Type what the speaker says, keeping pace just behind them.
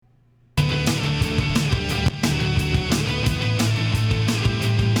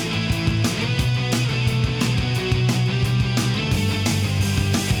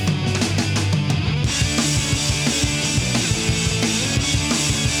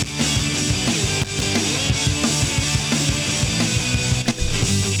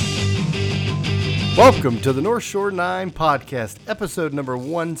Welcome to the North Shore 9 podcast, episode number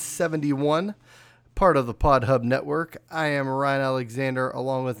 171, part of the Pod Hub Network. I am Ryan Alexander.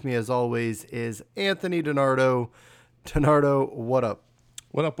 Along with me, as always, is Anthony DiNardo. DiNardo, what up?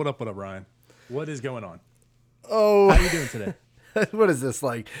 What up, Ryan? What is going on? Oh, how are you doing today? What is this,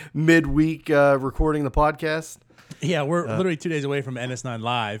 like midweek recording the podcast? Yeah, we're literally 2 days away from NS9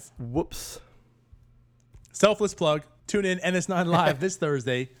 Live. Whoops. Selfless plug. Tune in NS9 Live this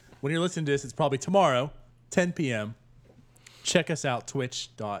Thursday. When you're listening to this, it's probably tomorrow, 10 p.m. Check us out,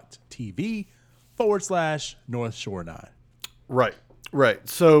 twitch.tv/North Shore 9. Right.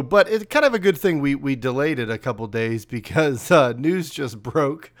 So, but it's kind of a good thing we delayed it a couple days because news just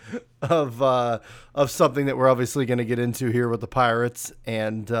broke of something that we're obviously going to get into here with the Pirates,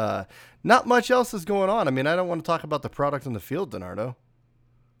 and not much else is going on. I mean, I don't want to talk about the product on the field, DiNardo.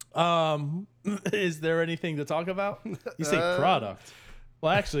 Is there anything to talk about? You say product.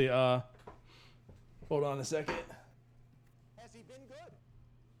 Well, actually, hold on a second. Has he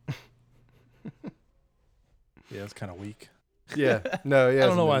been good? Yeah, it's kind of weak. Yeah, no, yeah. I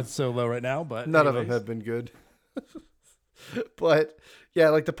don't know why it's so low right now, but none of them have been good. But yeah,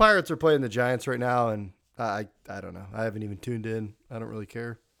 like the Pirates are playing the Giants right now, and I don't know. I haven't even tuned in. I don't really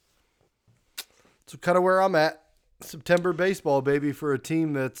care. It's kind of where I'm at. September baseball, baby, for a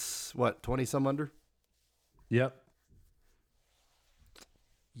team that's what, 20 some under. Yep.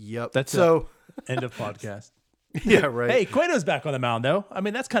 That's so end of podcast. Yeah, right. Hey, Cueto's back on the mound, though. I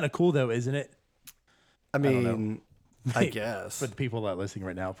mean, that's kind of cool, though, isn't it? I mean, I guess. For the people that are listening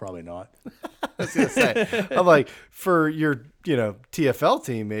right now, probably not. I was going to say, I'm like, for your, TFL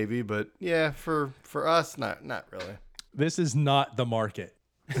team, maybe, but yeah, for us, not really. This is not the market.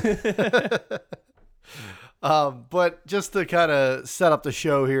 But just to kind of set up the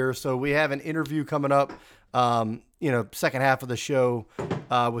show here, so we have an interview coming up, second half of the show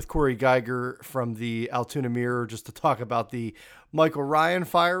with Corey Geiger from the Altoona Mirror, just to talk about the Michael Ryan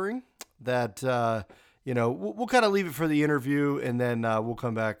firing that, we'll kind of leave it for the interview, and then we'll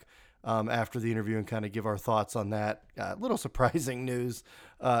come back after the interview and kind of give our thoughts on that. Little surprising news,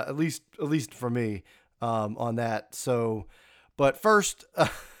 at least for me, on that. So, but first,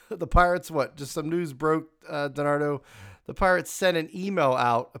 the Pirates, just some news broke, DiNardo. The Pirates sent an email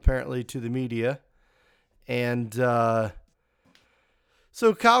out, apparently, to the media. And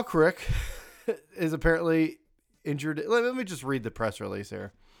so Kyle Crick is apparently injured. Let me just read the press release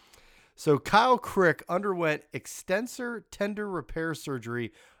here. So Kyle Crick underwent extensor tendon repair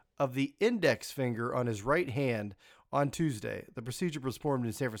surgery of the index finger on his right hand on Tuesday. The procedure was performed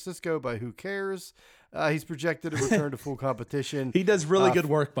in San Francisco by Who Cares. He's projected to return to full competition. He does really good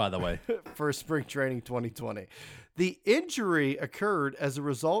work, by the way. For spring training 2020. The injury occurred as a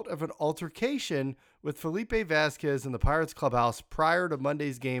result of an altercation with Felipe Vasquez in the Pirates clubhouse prior to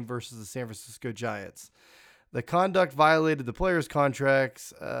Monday's game versus the San Francisco Giants. The conduct violated the players'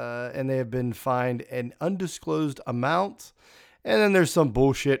 contracts, and they have been fined an undisclosed amount. And then there's some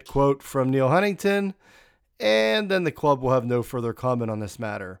bullshit quote from Neil Huntington, and then the club will have no further comment on this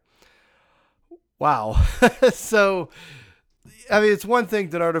matter. Wow. So, I mean, it's one thing,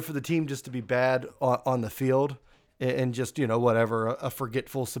 DiNardo, for the team just to be bad on the field and just, whatever, a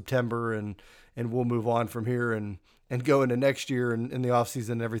forgetful September, and we'll move on from here and go into next year and in the offseason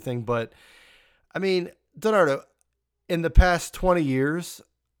and everything. But, I mean, DiNardo, in the past 20 years,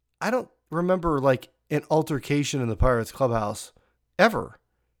 I don't remember, like, an altercation in the Pirates clubhouse ever.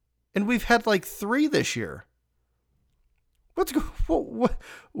 And we've had, like, 3 this year.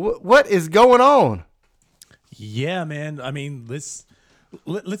 What is going on? Yeah, man. I mean, let's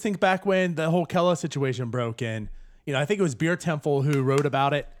think back when the whole Kella situation broke, and I think it was Beer Temple who wrote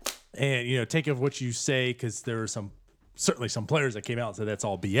about it. And take of what you say, because there are certainly some players that came out and said that's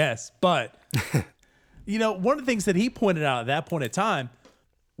all BS. But one of the things that he pointed out at that point in time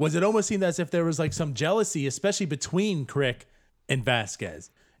was it almost seemed as if there was like some jealousy, especially between Crick and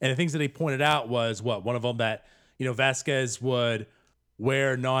Vasquez. And the things that he pointed out was one of them that Vasquez would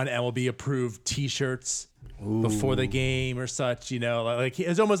wear non-MLB approved T-shirts before the game or such, like it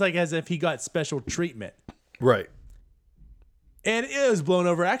was almost like as if he got special treatment. Right. And it was blown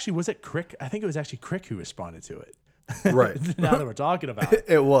over. Actually, was it Crick? I think it was actually Crick who responded to it. Right. Now that we're talking about it.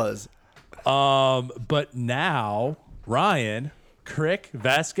 It was. But now Ryan, Crick,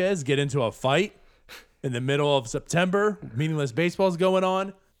 Vasquez get into a fight in the middle of September. Meaningless baseball's going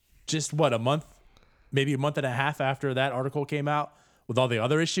on. Just a month, maybe a month and a half after that article came out with all the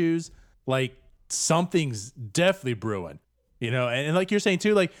other issues. Like something's definitely brewing, and like you're saying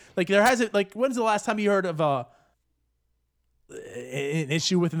too, like there hasn't, like, when's the last time you heard of an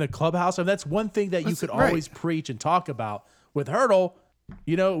issue within the clubhouse? And that's one thing that you could always preach and talk about with Hurdle.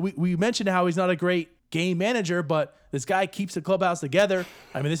 You know, we mentioned how he's not a great game manager, but this guy keeps the clubhouse together.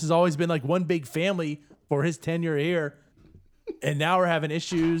 I mean, this has always been like one big family for his tenure here. And now we're having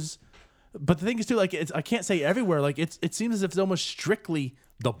issues. But the thing is too, like, I can't say everywhere. Like, it seems as if it's almost strictly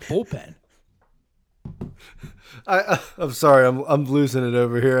the bullpen. I'm sorry, I'm losing it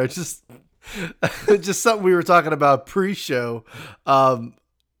over here. I just something we were talking about pre-show.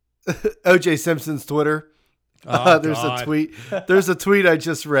 OJ Simpson's Twitter. There's God. a tweet. There's a tweet I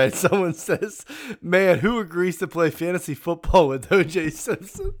just read. Someone says, "Man, who agrees to play fantasy football with OJ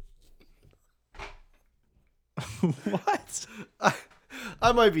Simpson?" What?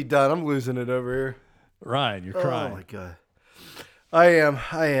 I might be done. I'm losing it over here. Ryan, you're crying. Oh my god. I am.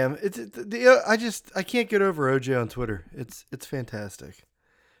 I can't get over OJ on Twitter. It's fantastic.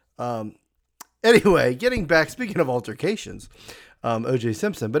 Anyway, getting back, speaking of altercations, OJ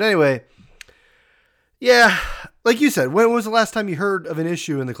Simpson. But anyway, yeah, like you said, when was the last time you heard of an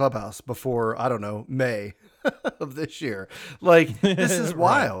issue in the clubhouse before, I don't know, May of this year? Like, this is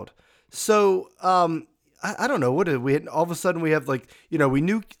wild. So, I don't know. What did we, all of a sudden we have, like, you know, we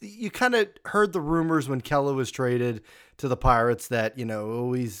knew, you kind of heard the rumors when Kella was traded to the Pirates that, you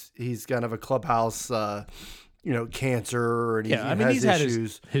know, he's kind of a clubhouse, you know, cancer, and he's has had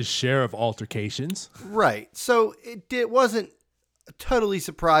issues. his share of altercations. Right. So it wasn't totally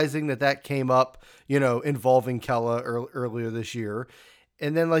surprising that came up, you know, involving Kella earlier this year.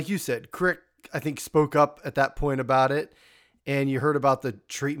 And then, like you said, Crick, I think, spoke up at that point about it. And you heard about the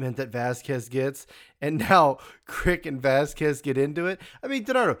treatment that Vasquez gets. And now Crick and Vasquez get into it. I mean,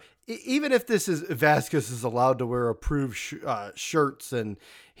 I don't know. Even if this is Vasquez is allowed to wear approved shirts and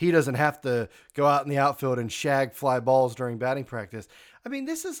he doesn't have to go out in the outfield and shag fly balls during batting practice. I mean,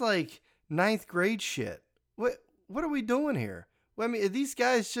 this is like ninth grade shit. What are we doing here? Well, I mean, these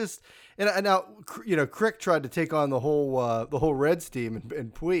guys just, and now, you know, Crick tried to take on the whole Reds team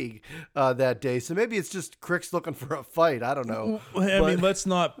and Puig that day. So maybe it's just Crick's looking for a fight. I don't know. I mean, let's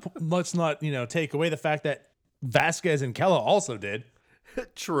not, you know, take away the fact that Vasquez and Kella also did.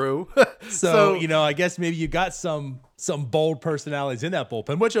 True. So, you know, I guess maybe you got some bold personalities in that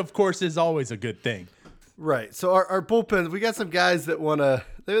bullpen, which of course is always a good thing. Right. So our bullpen, we got some guys that want to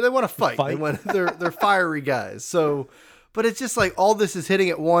fight. They're fiery guys. So, but it's just like all this is hitting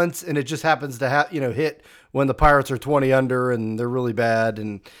at once, and it just happens to hit when the Pirates are 20 under and they're really bad.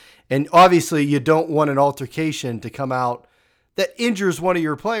 And obviously you don't want an altercation to come out that injures one of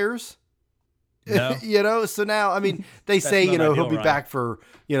your players. No. You know, so now, I mean, they say, you know, he'll be back for,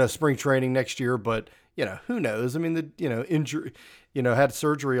 you know, spring training next year, but, you know, who knows? I mean, injury, you know, had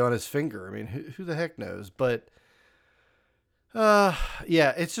surgery on his finger. I mean, who the heck knows? But, yeah,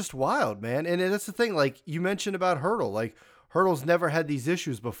 it's just wild, man. And that's the thing, like you mentioned about Hurdle, like Hurdle's never had these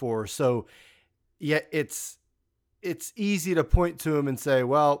issues before. So yeah, it's easy to point to him and say,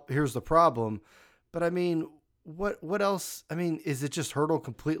 well, here's the problem. But I mean, what else? I mean, is it just Hurdle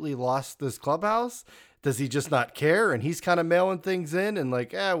completely lost this clubhouse? Does he just not care? And he's kind of mailing things in and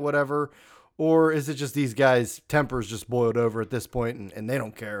like, whatever. Or is it just these guys' tempers just boiled over at this point and they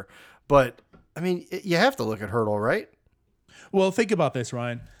don't care? But I mean, you have to look at Hurdle, right? Well, think about this,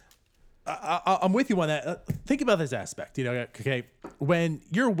 Ryan. I'm with you on that. Think about this aspect. You know, okay, when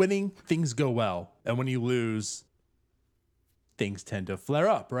you're winning, things go well, and when you lose, things tend to flare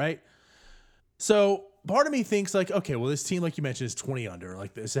up, right? So part of me thinks like, okay, well, this team, like you mentioned, is 20 under.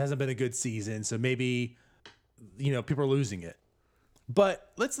 Like this hasn't been a good season, so maybe, you know, people are losing it.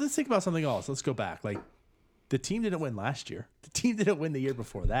 But let's think about something else. Let's go back. Like the team didn't win last year. The team didn't win the year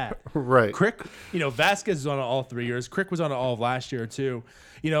before that. Right. Crick, you know, Vasquez was on it all 3 years. Crick was on it all of last year too.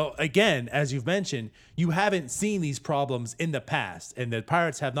 You know, again, as you've mentioned, you haven't seen these problems in the past, and the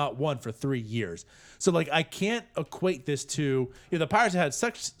Pirates have not won for 3 years. So like, I can't equate this to, you know, the Pirates have had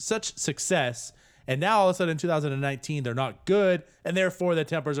such success, and now all of a sudden in 2019 they're not good, and therefore the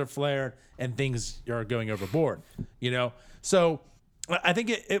tempers are flared and things are going overboard. You know, so I think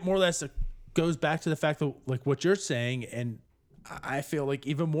it more or less goes back to the fact that like what you're saying, and I feel like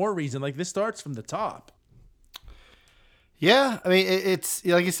even more reason, like this starts from the top. Yeah, I mean, it's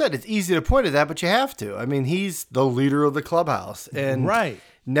like you said, it's easy to point at that, but you have to. I mean, he's the leader of the clubhouse, and right.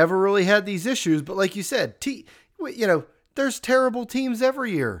 Never really had these issues. But like you said, you know, there's terrible teams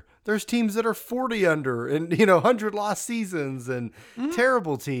every year. There's teams that are 40 under, and 100 lost seasons, and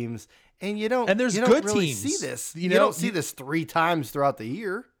terrible teams, and you don't. And there's you don't good really teams. See this. You don't see this 3 times throughout the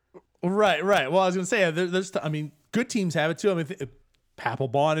year. Right. Well, I was going to say, there's. I mean, good teams have it too. I mean,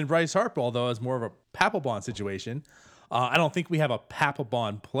 Papelbon and Bryce Harper, although it's more of a Papelbon situation. I don't think we have a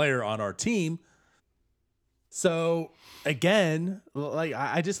Papelbon player on our team. So again, like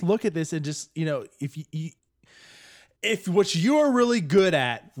I just look at this and just, if you if what you're really good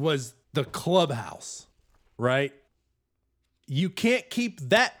at was the clubhouse, right? You can't keep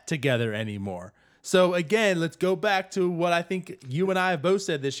that together anymore. So again, let's go back to what I think you and I have both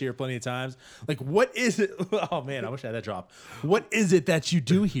said this year plenty of times. Like, what is it? Oh man, I wish I had that drop. What is it that you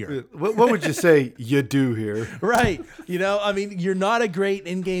do here? What would you say you do here? Right. You know, I mean, you're not a great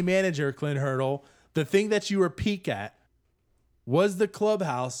in-game manager, Clint Hurdle. The thing that you were peak at was the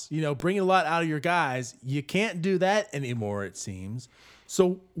clubhouse, you know, bringing a lot out of your guys. You can't do that anymore, it seems.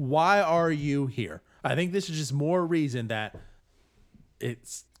 So why are you here? I think this is just more reason that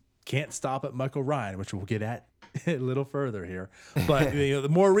it's can't stop at Michael Ryan, which we'll get at a little further here. But you know, the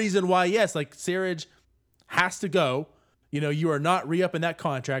more reason why, yes, like Siraj has to go. You know, you are not re-upping that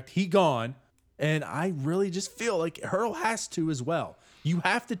contract. He gone. And I really just feel like Hurdle has to as well. You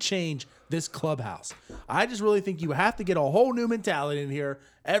have to change this clubhouse. I just really think you have to get a whole new mentality in here.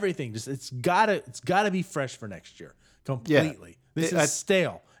 Everything just it's gotta be fresh for next year. Completely. Yeah. This is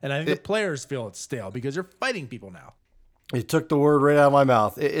stale. And I think the players feel it's stale because you're fighting people now. You took the word right out of my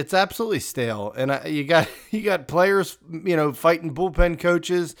mouth. It's absolutely stale, and you got players, you know, fighting bullpen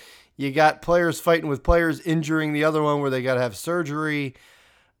coaches. You got players fighting with players, injuring the other one where they got to have surgery.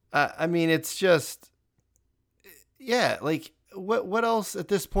 I mean, it's just, yeah. Like, what else at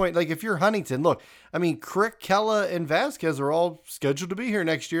this point? Like, if you're Huntington, look, I mean, Crick, Kella, and Vasquez are all scheduled to be here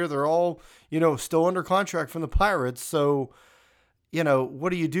next year. They're all, you know, still under contract from the Pirates. So, you know, what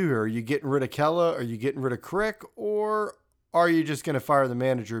do you do here? Are you getting rid of Kella? Are you getting rid of Crick? Or are you just going to fire the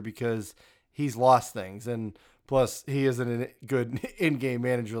manager because he's lost things? And plus, he isn't a good in-game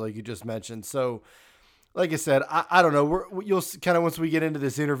manager like you just mentioned. So, like I said, I don't know. You'll kind of, once we get into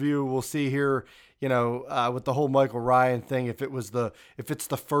this interview, we'll see here, you know, with the whole Michael Ryan thing, if it's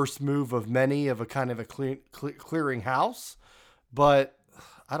the first move of many of a kind of a clearing house. But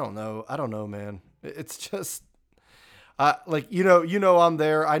I don't know. I don't know, man. It's just, like, you know, I'm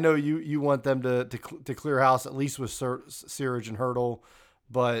there. I know you want them to clear house at least with Siraj and Hurdle,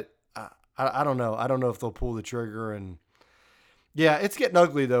 but I don't know. I don't know if they'll pull the trigger. And yeah, it's getting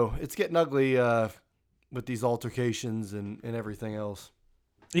ugly though. It's getting ugly with these altercations and everything else.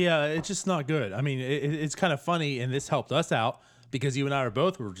 Yeah, it's just not good. I mean, it's kind of funny, and this helped us out because you and I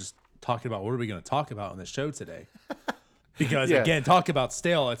were just talking about what are we going to talk about on this show today. Because again, talk about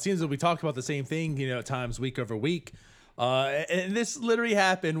stale. It seems that we talk about the same thing, you know, at times week over week. And this literally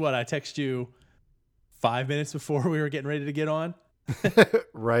happened. What, I text you 5 minutes before we were getting ready to get on.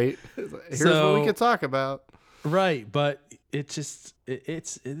 Right. Here's what we could talk about. Right. But it just,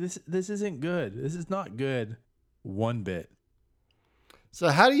 this isn't good. This is not good one bit. So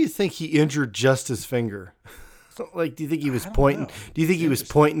how do you think he injured just his finger? Like, do you think he was pointing? Know. Do you think he was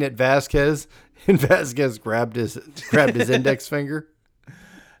pointing at Vasquez and Vasquez grabbed his index finger?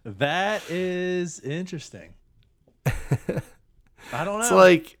 That is interesting. I don't know. It's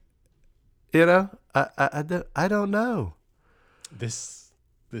like, you know, I don't know. This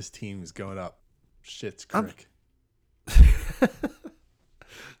team's going up shit's creek.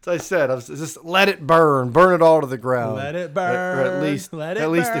 As I said, I was just let it burn it all to the ground. Let it burn. Or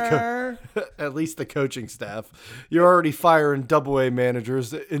at least the coaching staff. You're already firing double-A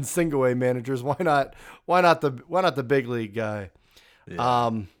managers and single-A managers. Why not the big league guy?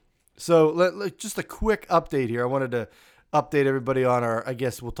 Yeah. So just a quick update here. I wanted to update everybody on our, I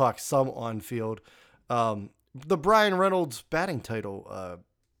guess we'll talk some on field. The Bryan Reynolds batting title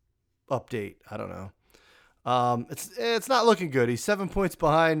update. I don't know. It's not looking good. He's 7 points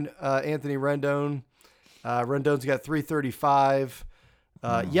behind Anthony Rendon. Rendon's got 335.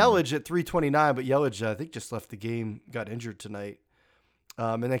 Yelich at 329, but Yelich I think just left the game, got injured tonight.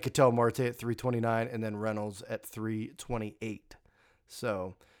 And then Ketel Marte at 329, and then Reynolds at 328.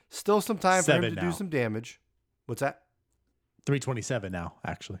 So still some time for him to do some damage. What's that? 327 now,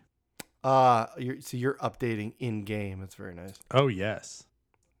 actually. You're updating in game. That's very nice. Oh yes.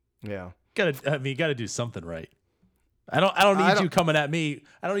 Yeah. You gotta do something right. I don't need you coming at me.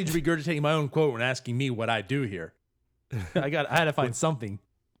 I don't need you regurgitating my own quote and asking me what I do here. I had to find something.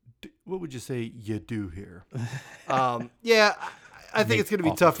 What would you say you do here? Yeah, I think it's going to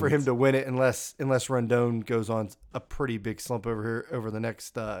be tough for him to win it unless Rendon goes on a pretty big slump over here over the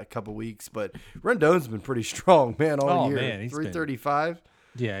next couple weeks. But Rendon's been pretty strong, man, all year. Man, 335.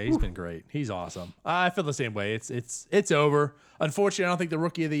 Yeah, he's been great. He's awesome. I feel the same way. It's over. Unfortunately, I don't think the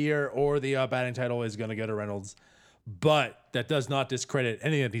Rookie of the Year or the batting title is going to go to Reynolds. But that does not discredit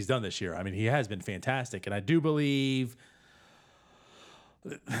anything that he's done this year. I mean, he has been fantastic, and I do believe.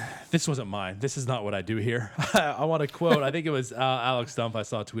 This wasn't mine. This is not what I do here. I want to quote. I think it was Alex Stumpf I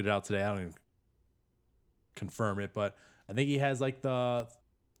saw tweeted out today. I don't even confirm it, but I think he has like the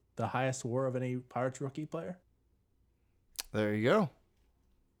highest WAR of any Pirates rookie player. There you go.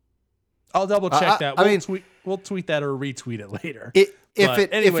 I'll double check that. I mean, We'll tweet that or retweet it later. If But it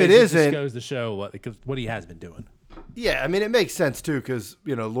anyways, isn't, just goes to show what he has been doing. yeah, I mean, it makes sense too, because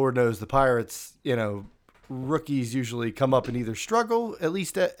Lord knows the Pirates, rookies usually come up and either struggle, at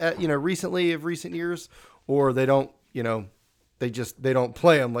least at recently of recent years, or they don't, they don't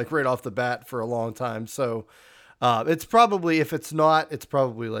play them like right off the bat for a long time. So it's probably, if it's not, it's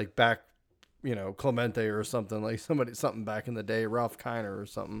probably like back, Clemente or something, like something back in the day, Ralph Kiner or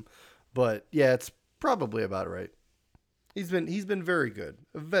something. But yeah, it's probably about right. He's been very good,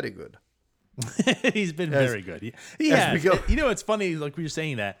 very good. He's been very good. Yeah, it's funny. Like we were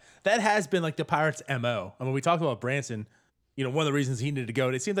saying that has been like the Pirates' MO. I mean, we talked about Branson. One of the reasons he needed to go.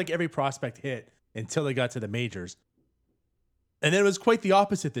 It seemed like every prospect hit until they got to the majors, and then it was quite the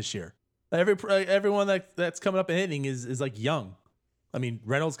opposite this year. Everyone that's coming up and hitting is like young. I mean,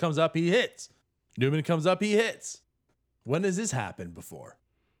 Reynolds comes up, he hits. Newman comes up, he hits. When has this happened before?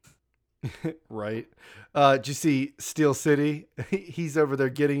 Right. Did you see Steel City? He's over there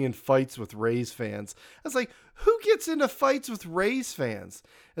getting in fights with Rays fans. I was like, who gets into fights with Rays fans?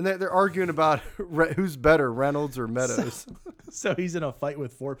 And they're arguing about who's better, Reynolds or Meadows. So he's in a fight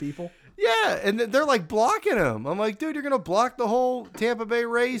with 4 people? Yeah, and they're like blocking him. I'm like, dude, you're going to block the whole Tampa Bay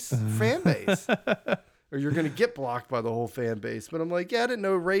Rays fan base. Or you're going to get blocked by the whole fan base. But I'm like, yeah, I didn't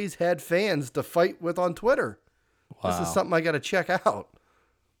know Rays had fans to fight with on Twitter. Wow. This is something I got to check out.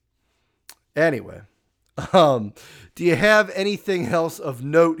 Anyway, do you have anything else of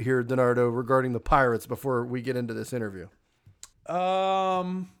note here, Donardo, regarding the Pirates before we get into this interview?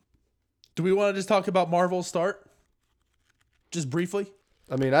 Do we want to just talk about Marvel's start? Just briefly?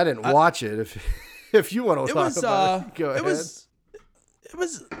 I mean, I didn't watch it. If you want to talk about it, go ahead. It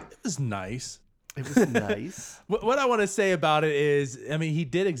was nice. It was nice. What I want to say about it is, I mean, he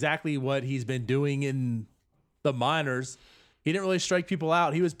did exactly what he's been doing in the minors. He didn't really strike people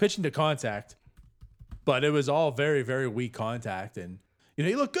out. He was pitching to contact, but it was all very, very weak contact. And,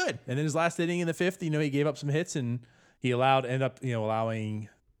 he looked good. And in his last inning in the 5th, he gave up some hits and he ended up allowing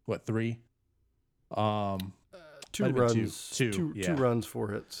 3? 2 runs. Two 2 runs,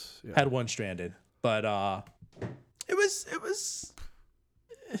 4 hits. Yeah. Had 1 stranded. But it was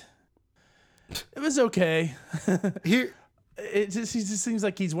okay. Here. He just seems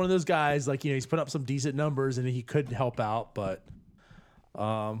like he's one of those guys, like, he's put up some decent numbers and he could help out, but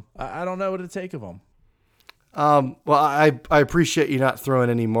I don't know what to take of him. Well, I appreciate you not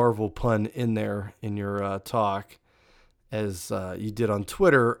throwing any Marvel pun in there in your talk, as you did on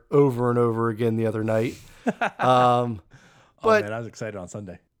Twitter over and over again the other night. But man, I was excited on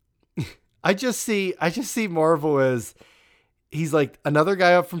Sunday. I just see Marvel as he's like another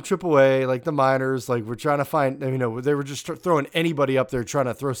guy up from AAA, like the minors. Like, we're trying to find, they were just throwing anybody up there trying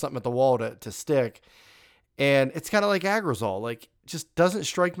to throw something at the wall to stick. And it's kind of like Agrizal, like, just doesn't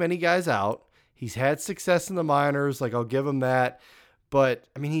strike many guys out. He's had success in the minors. Like, I'll give him that. But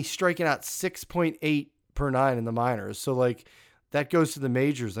I mean, he's striking out 6.8 per 9 in the minors. So like that goes to the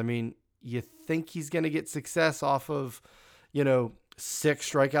majors. I mean, you think he's going to get success off of,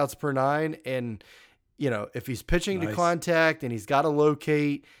 6 strikeouts per 9. And, if he's pitching to contact and he's got to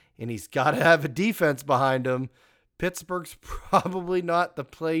locate and he's got to have a defense behind him, Pittsburgh's probably not the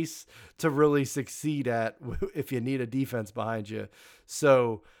place to really succeed at if you need a defense behind you.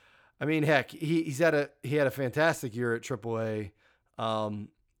 So, I mean, heck, he had a fantastic year at AAA.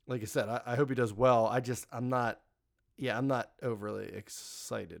 Like I said, I hope he does well. I'm not overly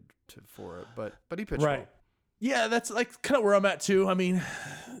excited for it, but he pitched well. Yeah, that's like kind of where I'm at too. I mean,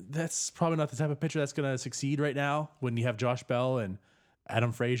 that's probably not the type of pitcher that's going to succeed right now when you have Josh Bell and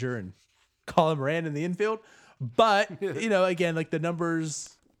Adam Frazier and Colin Moran in the infield. But, again, like the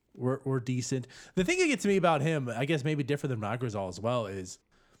numbers were decent. The thing that gets me about him, I guess maybe different than Magrizal as well, is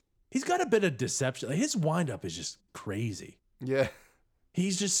he's got a bit of deception. Like, his windup is just crazy. Yeah.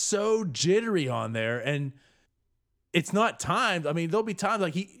 He's just so jittery on there, and it's not timed. I mean, there'll be times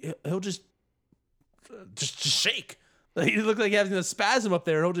like he'll just shake. Like, he looked like he having a spasm up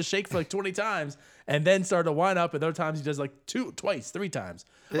there, and he'll just shake for like 20 times and then start to wind up. And other times he does like 2, 3 times.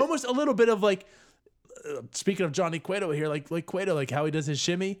 Almost a little bit of like, speaking of Johnny Cueto here, like Cueto, like how he does his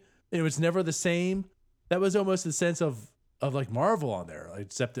shimmy. It's never the same. That was almost the sense of like Marvel on there,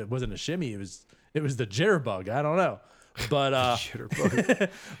 except it wasn't a shimmy. It was the jitterbug. I don't know. But jitterbug.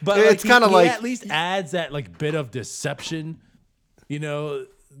 But it's kind of like, at least adds that like bit of deception,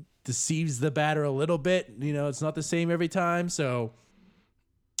 deceives the batter a little bit. It's not the same every time. So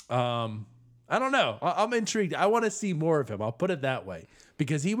I don't know. I'm intrigued. I want to see more of him. I'll put it that way,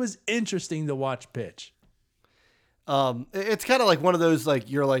 because he was interesting to watch pitch. It's kind of like one of those, like,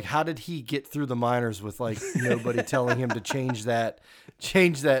 you're like, how did he get through the minors with like nobody telling him to change that,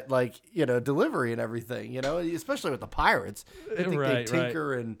 like, delivery and everything, especially with the Pirates. I think they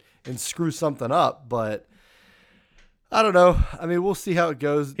tinker and screw something up, but I don't know. I mean, we'll see how it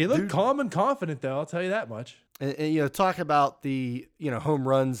goes. He looked calm and confident, though. I'll tell you that much. And talk about the, home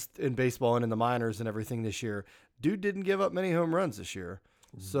runs in baseball and in the minors and everything this year. Dude didn't give up many home runs this year.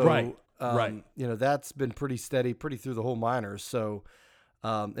 So, right. That's been pretty steady, pretty through the whole minors. So,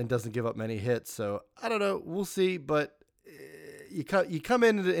 and doesn't give up many hits. So I don't know. We'll see. But you come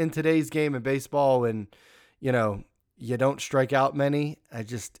in today's game in baseball and, you don't strike out many.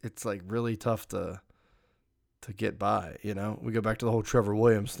 It's like really tough to get by, we go back to the whole Trevor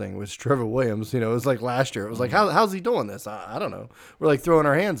Williams thing, which Trevor Williams, it was like last year. It was like, how's he doing this? I don't know. We're like throwing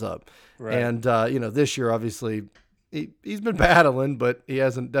our hands up. Right. And, this year, obviously, he's been battling, but he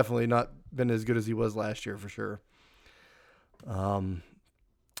hasn't definitely not been as good as he was last year for sure.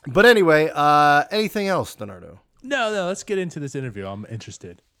 But anyway, anything else, Donardo? No, let's get into this interview. I'm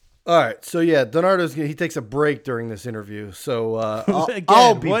interested. All right. So, yeah, he takes a break during this interview. So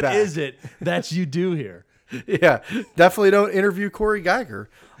I'll be back. What is it that you do here? Yeah, definitely don't interview Corey Geiger.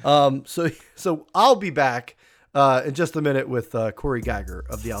 So I'll be back in just a minute with Corey Geiger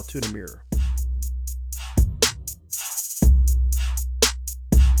of the Altoona Mirror.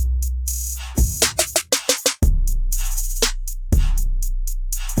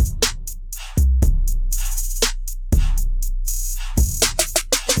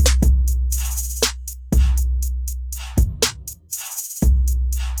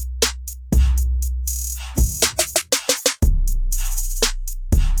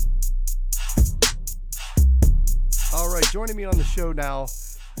 Joining me on the show now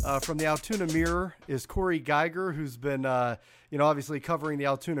from the Altoona Mirror is Corey Geiger, who's been, obviously covering the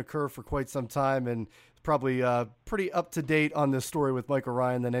Altoona Curve for quite some time and probably pretty up to date on this story with Michael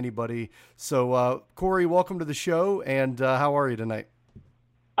Ryan than anybody. So, Corey, welcome to the show, and how are you tonight?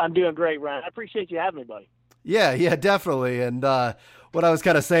 I'm doing great, Ryan. I appreciate you having me, buddy. Yeah, definitely. And what I was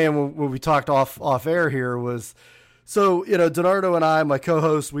kind of saying when we talked off air here was, so, Donardo and I, my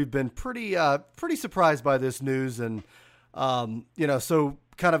co-host, we've been pretty surprised by this news. And so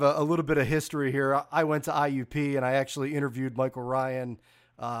kind of a little bit of history here. I went to IUP and I actually interviewed Michael Ryan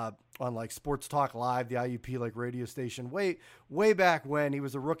on like Sports Talk Live, the IUP like radio station, way back when. He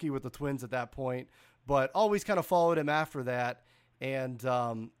was a rookie with the Twins at that point, but always kind of followed him after that. And,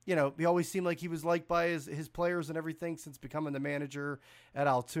 he always seemed like he was liked by his players and everything since becoming the manager at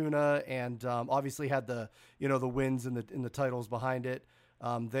Altoona, and obviously had the wins and the titles behind it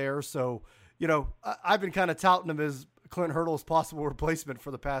there. So, I've been kind of touting him as Clint Hurdle's possible replacement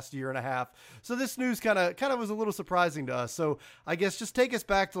for the past year and a half. So this news kind of was a little surprising to us. So I guess just take us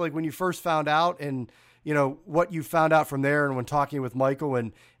back to like when you first found out and, what you found out from there and when talking with Michael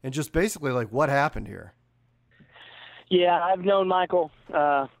and just basically like what happened here. Yeah, I've known Michael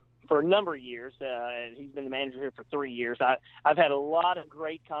for a number of years, and he's been the manager here for 3 years. I've had a lot of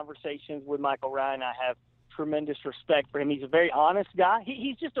great conversations with Michael Ryan. I have tremendous respect for him. He's a very honest guy.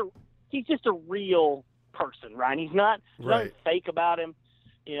 He's just a real person, right? He's not nothing fake about him.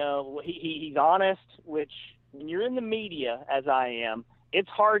 He's honest, which when you're in the media, as I am, it's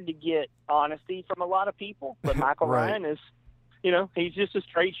hard to get honesty from a lot of people. But Michael Ryan is, he's just a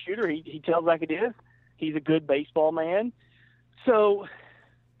straight shooter. He tells like it is. He's a good baseball man. So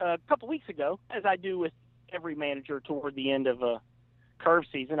a couple weeks ago, as I do with every manager toward the end of a curve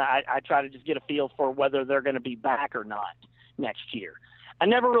season, I try to just get a feel for whether they're going to be back or not next year. I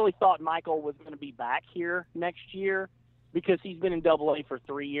never really thought Michael was going to be back here next year because he's been in Double-A for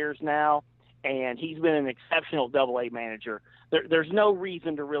 3 years now, and he's been an exceptional Double-A manager. There's no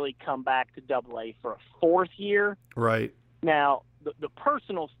reason to really come back to Double-A for a fourth year. Right. Now, the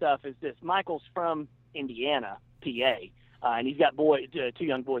personal stuff is this. Michael's from Indiana, PA, and he's got two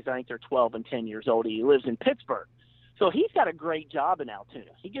young boys. I think they're 12 and 10 years old. He lives in Pittsburgh. So he's got a great job in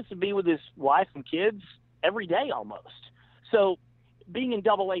Altoona. He gets to be with his wife and kids every day almost. So being in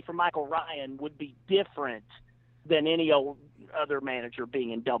Double-A for Michael Ryan would be different than any other manager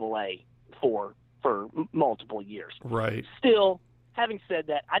being in Double-A for multiple years. Right. Still, having said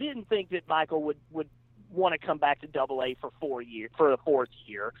that, I didn't think that Michael would want to come back to Double-A for the fourth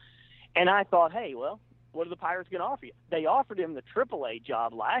year. And I thought, hey, well, what are the Pirates going to offer you? They offered him the Triple-A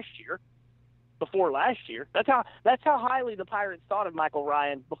job before last year. That's how highly the Pirates thought of Michael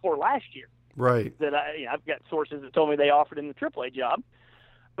Ryan before last year. Right. That I've got sources that told me they offered him the AAA job,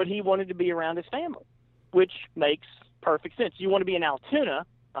 but he wanted to be around his family, which makes perfect sense. Do you want to be in Altoona,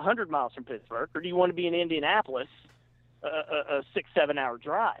 100 miles from Pittsburgh, or do you want to be in Indianapolis, a 6-7 hour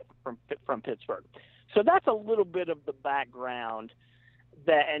drive from Pittsburgh? So that's a little bit of the background.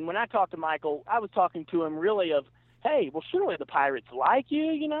 And when I talked to Michael, I was talking to him really of, hey, well, surely the Pirates like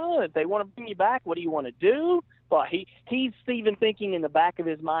you, if they want to bring you back, what do you want to do? But he's even thinking in the back of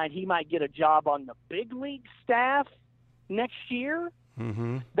his mind he might get a job on the big league staff next year.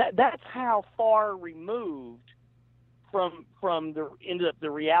 Mm-hmm. That's how far removed from the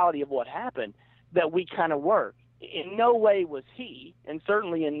reality of what happened that we kind of were. In no way was he, and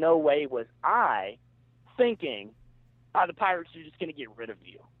certainly in no way was I, thinking, the Pirates are just going to get rid of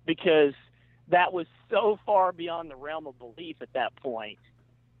you, because that was so far beyond the realm of belief at that point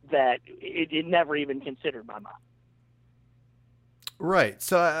that it never even considered my mind. Right.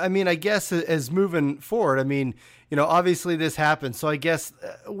 So, I mean, I guess as moving forward, I mean, obviously this happened. So I guess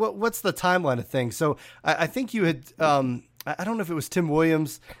what's the timeline of things? So I think you had, I don't know if it was Tim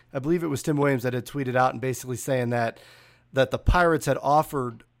Williams. I believe it was Tim Williams that had tweeted out and basically saying that the Pirates had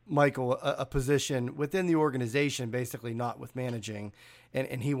offered Michael a position within the organization, basically not with managing,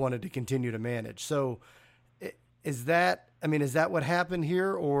 and he wanted to continue to manage. So is that what happened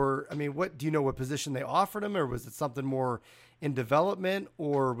here? Or, I mean, what do you know what position they offered him, or was it something more in development,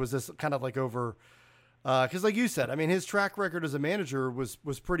 or was this kind of like over, because like you said, I mean, his track record as a manager was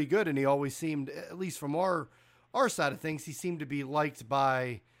pretty good, and he always seemed, at least from our side of things, he seemed to be liked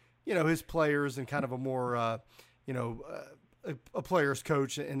by, his players and kind of a more, a player's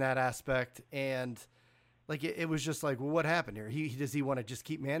coach in that aspect. And like, it was just like, well, what happened here? Does he want to just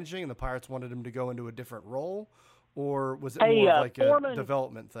keep managing and the Pirates wanted him to go into a different role? Or was it more of like a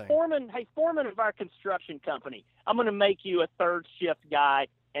development thing? Foreman of our construction company, I'm going to make you a third shift guy,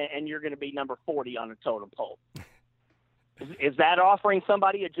 and you're going to be number 40 on a totem pole. Is that offering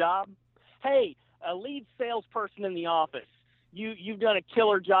somebody a job? Hey, a lead salesperson in the office, you've done a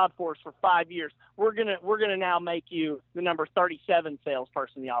killer job for us for 5 years. We're gonna now make you the number 37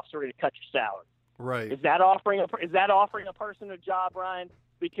 salesperson in the office. We're going to cut your salary. Right. Is that offering a person a job, Ryan?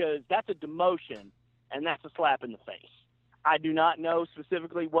 Because that's a demotion, and that's a slap in the face. I do not know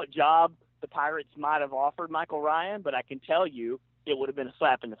specifically what job the Pirates might have offered Michael Ryan, but I can tell you it would have been a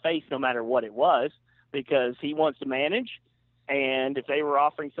slap in the face no matter what it was, because he wants to manage. And if they were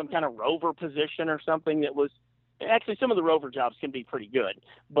offering some kind of rover position or something that was – actually, some of the rover jobs can be pretty good.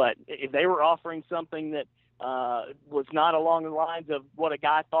 But if they were offering something that was not along the lines of what a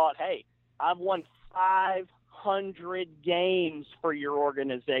guy thought, hey, I've won 500 games for your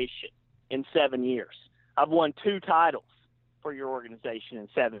organization in 7 years. I've won 2 titles for your organization in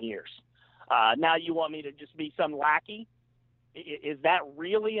 7 years. Now you want me to just be some lackey? Is that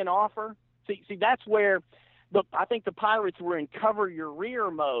really an offer? See, that's where I think the Pirates were in cover your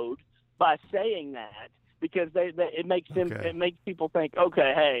rear mode by saying that, because it makes people think,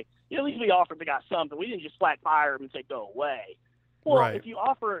 okay, hey, at least we offered the guy something. We didn't just flat fire him and say go away. Well, right. if you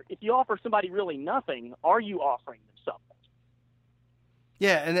offer somebody really nothing, are you offering them something?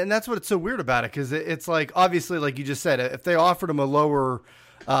 Yeah, and that's what's so weird about it, because it's like, obviously, like you just said, if they offered him a lower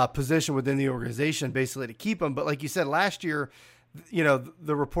position within the organization, basically to keep him, but like you said, last year,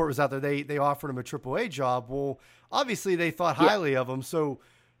 the report was out there, they offered him a AAA job. Well, obviously they thought highly of him. So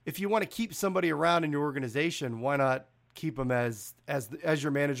if you want to keep somebody around in your organization, why not keep him as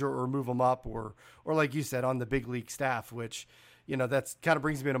your manager, or move him up, or like you said, on the big league staff, which, that's kind of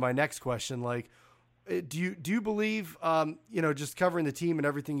brings me to my next question. Like, do you believe, just covering the team and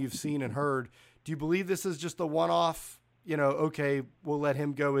everything you've seen and heard, do you believe this is just a one-off, okay, we'll let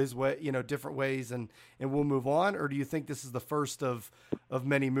him go his way, different ways, and we'll move on? Or do you think this is the first of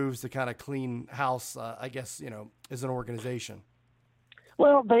many moves to kind of clean house, I guess, as an organization?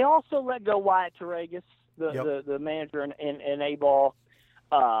 Well, they also let go Wyatt Torregas, the manager in A-ball,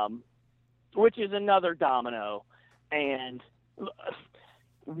 which is another domino. And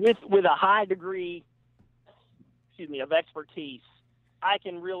with a high degree, of expertise, I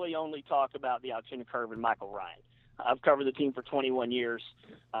can really only talk about the Altoona Curve and Michael Ryan. I've covered the team for 21 years.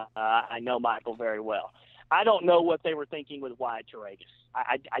 I know Michael very well. I don't know what they were thinking with Wyatt Torregas.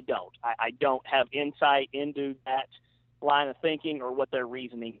 I don't. I don't have insight into that line of thinking or what their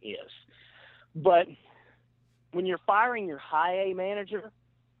reasoning is. But when you're firing your high A manager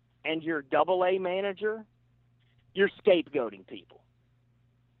and your double A manager, you're scapegoating people.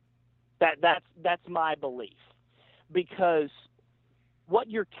 That's my belief. Because what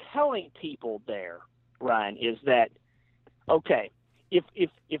you're telling people there, Ryan, is that, okay, if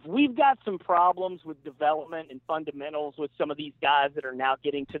we've got some problems with development and fundamentals with some of these guys that are now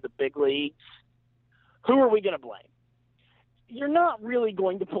getting to the big leagues, who are we going to blame? You're not really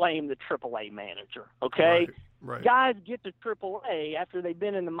going to blame the AAA manager, okay? Right. Guys get to AAA after they've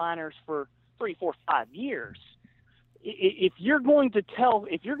been in the minors for 3, 4, 5 years. If you're going to tell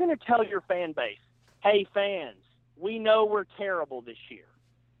your fan base, hey, fans, we know we're terrible this year.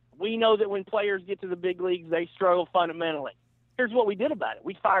 We know that when players get to the big leagues, they struggle fundamentally. Here's what we did about it.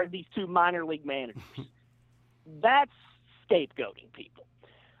 We fired these 2 minor league managers. That's scapegoating people.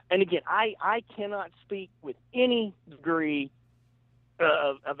 And again, I cannot speak with any degree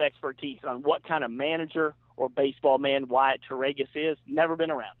of expertise on what kind of manager or baseball man Wyatt Torregas is. Never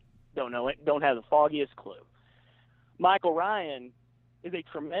been around. Don't know it. Don't have the foggiest clue. Michael Ryan is a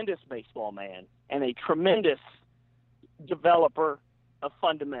tremendous baseball man and a tremendous developer of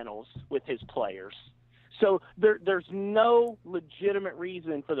fundamentals with his players. So there's no legitimate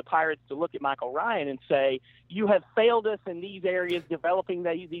reason for the Pirates to look at Michael Ryan and say, you have failed us in these areas developing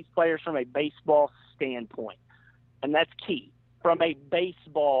these players from a baseball standpoint. And that's key, from a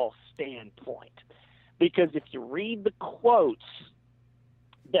baseball standpoint. Because if you read the quotes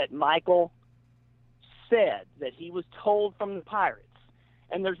that Michael said that he was told from the Pirates,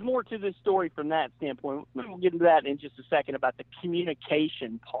 and there's more to this story from that standpoint. We'll get into that in just a second about the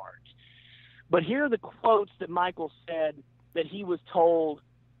communication part. But here are the quotes that Michael said that he was told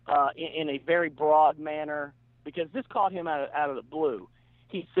in a very broad manner, because this caught him out of the blue.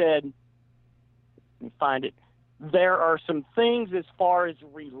 He said, let me find it, there are some things as far as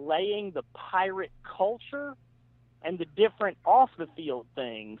relaying the Pirate culture and the different off-the-field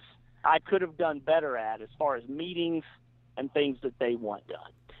things I could have done better at as far as meetings and things that they want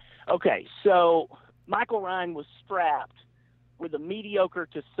done. Okay, so Michael Ryan was strapped with a mediocre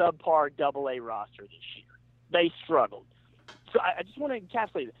to subpar AA roster this year. They struggled. So I just want to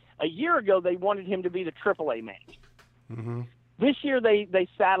encapsulate it. A year ago, they wanted him to be the AAA manager. Mm-hmm. This year, they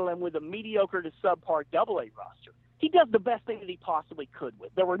saddle him with a mediocre to subpar AA roster. He does the best thing that he possibly could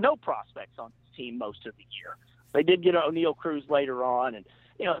with. There were no prospects on this team most of the year. They did get O'Neal Cruz later on, and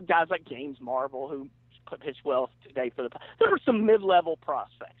guys like James Marvel, who pitched well today for the. There were some mid-level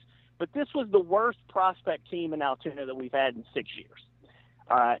prospects. But this was the worst prospect team in Altoona that we've had in 6 years.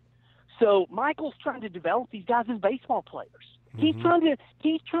 All right. So Michael's trying to develop these guys as baseball players. Mm-hmm.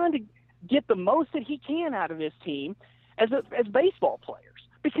 He's trying to get the most that he can out of this team as baseball players,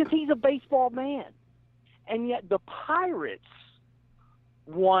 because he's a baseball man. And yet the Pirates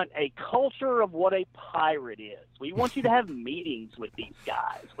want a culture of what a Pirate is. We want you to have meetings with these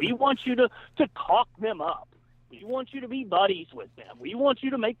guys. We want you to talk them up. We want you to be buddies with them. We want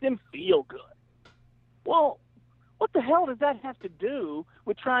you to make them feel good. Well, what the hell does that have to do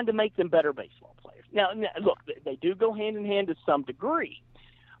with trying to make them better baseball players? Now look, they do go hand in hand to some degree,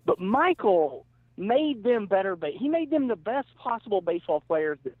 but Michael made them better. He made them the best possible baseball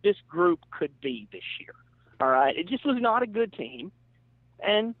players that this group could be this year. All right, it just was not a good team,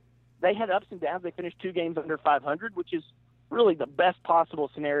 and they had ups and downs. They finished 2 games under 500, which is really the best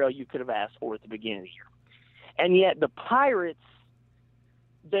possible scenario you could have asked for at the beginning of the year. And yet the Pirates,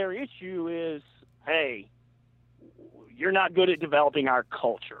 their issue is, hey, you're not good at developing our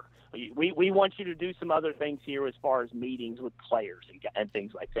culture. We want you to do some other things here as far as meetings with players and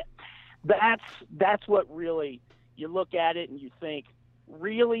things like that. That's what really, you look at it and you think,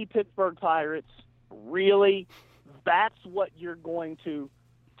 really, Pittsburgh Pirates, really, that's what you're going to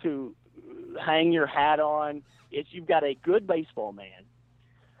hang your hat on? You've got a good baseball man,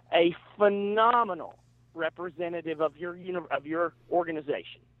 a phenomenal representative of your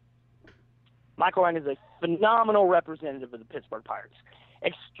organization. Michael Ryan is a phenomenal representative of the Pittsburgh Pirates.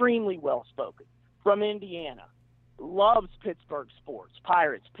 Extremely well-spoken. From Indiana. Loves Pittsburgh sports.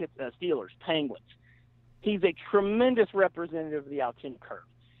 Pirates, Steelers, Penguins. He's a tremendous representative of the Altoona Curve.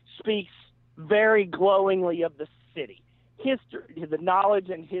 Speaks very glowingly of the city. History, the knowledge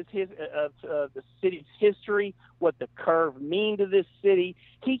and of the city's history, what the Curve mean to this city.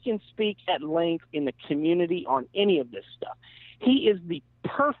 He can speak at length in the community on any of this stuff. He is the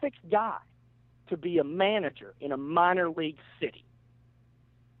perfect guy to be a manager in a minor league city.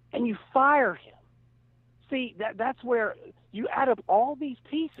 And you fire him. See, that's where you add up all these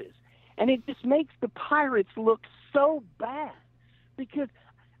pieces, and it just makes the Pirates look so bad. Because,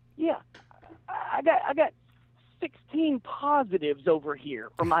 yeah, I got 16 positives over here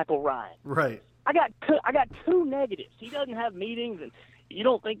for Michael Ryan. Right. I got 2 negatives. He doesn't have meetings, and you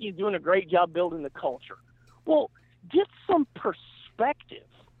don't think he's doing a great job building the culture. Well, get some perspective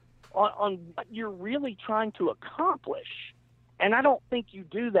on what you're really trying to accomplish. And I don't think you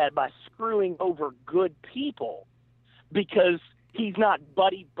do that by screwing over good people because he's not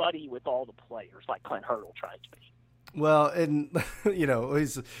buddy-buddy with all the players like Clint Hurdle tries to be. Well, and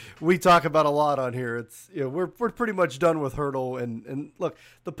we talk about a lot on here. It's we're pretty much done with Hurdle, and look,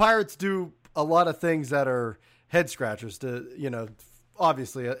 the Pirates do a lot of things that are head scratchers to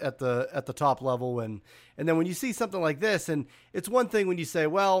obviously at the top level, and then when you see something like this, and it's one thing when you say,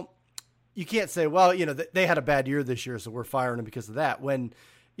 well, you can't say, well, they had a bad year this year, so we're firing them because of that. When,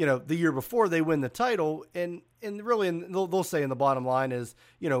 the year before they win the title, and really, they'll say in the bottom line is,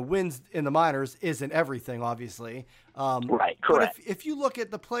 wins in the minors isn't everything, obviously. Right, correct. But if you look at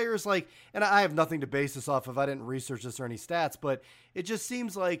the players, and I have nothing to base this off of, I didn't research this or any stats, but it just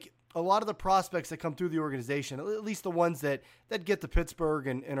seems like a lot of the prospects that come through the organization, at least the ones that get to Pittsburgh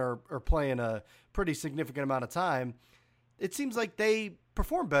and are playing a pretty significant amount of time, it seems like they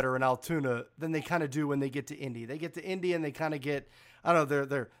perform better in Altoona than they kind of do when they get to Indy. They get to Indy and they kind of get, I don't know,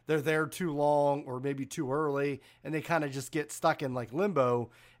 they're there too long or maybe too early, and they kind of just get stuck in limbo.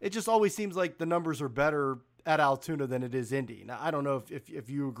 It just always seems like the numbers are better at Altoona than it is Indy. Now, I don't know if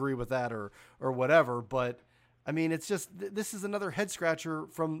you agree with that or whatever, but I mean, it's just, this is another head scratcher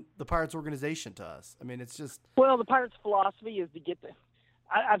from the Pirates organization to us. I mean, it's just. Well, the Pirates' philosophy is to get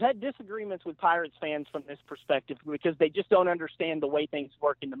I've had disagreements with Pirates fans from this perspective because they just don't understand the way things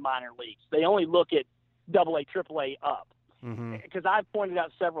work in the minor leagues. They only look at AA, AAA up. Because I've pointed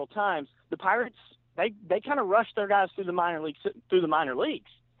out several times, the Pirates, they kind of rush their guys through the minor leagues.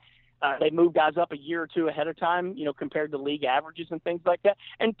 They move guys up a year or two ahead of time, compared to league averages and things like that.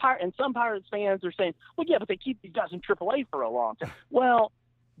 And some Pirates fans are saying, well, yeah, but they keep these guys in AAA for a long time. Well,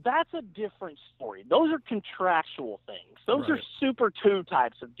 that's a different story. Those are contractual things. Those are Super 2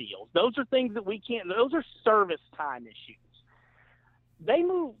 types of deals. Those are things that we can't. Those are service time issues. They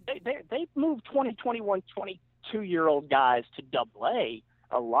move 20, 21, 22-year-old guys to AA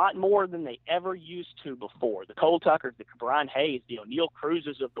a lot more than they ever used to before. The Cole Tuckers, the Brian Hayes, the O'Neill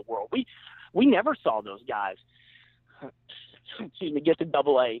Cruzes of the world. We never saw those guys get to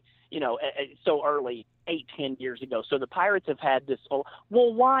AA, so early, 8-10 years ago. So the Pirates have had this.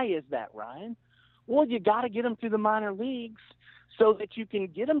 Well, why is that, Ryan? Well, you got to get them through the minor leagues so that you can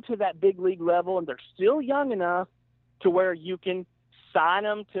get them to that big league level, and they're still young enough to where you can sign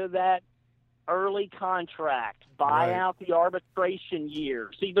them to that early contract, buy out the arbitration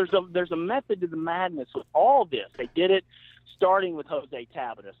year. See, there's a method to the madness with all this. They did it starting with Jose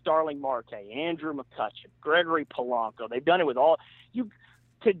Tabata, Starling Marte, Andrew McCutchen, Gregory Polanco. They've done it with all you.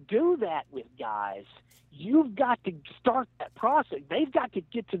 To do that with guys, you've got to start that process. They've got to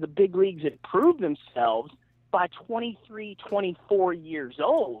get to the big leagues and prove themselves by 23, 24 years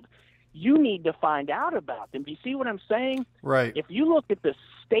old. You need to find out about them. Do you see what I'm saying? Right. If you look at the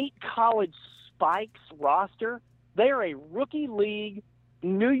State College Spikes roster, they are a rookie league,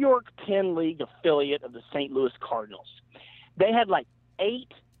 New York Penn League affiliate of the St. Louis Cardinals. They had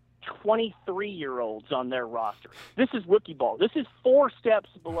 8 23-year-olds on their roster. This is rookie ball. This is 4 steps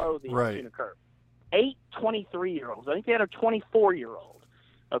below the Altoona curve. 8 23-year-olds. I think they had a 24-year-old.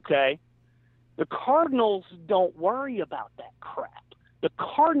 Okay? The Cardinals don't worry about that crap. The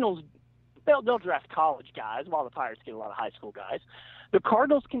Cardinals, they'll draft college guys while the Pirates get a lot of high school guys. The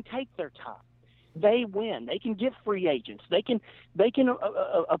Cardinals can take their time. They win. They can get free agents. They can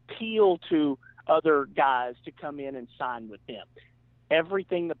appeal to other guys to come in and sign with them.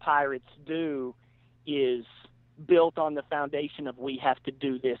 Everything the Pirates do is built on the foundation of we have to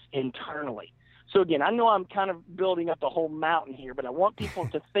do this internally. So again, I know I'm kind of building up a whole mountain here, but I want people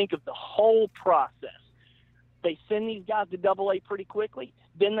to think of the whole process. They send these guys to AA pretty quickly,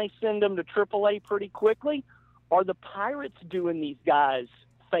 then they send them to AAA pretty quickly. Are the Pirates doing these guys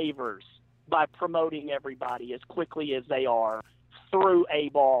favors by promoting everybody as quickly as they are through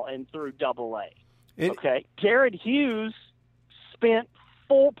A-ball and through AA? Okay, Jared Hughes spent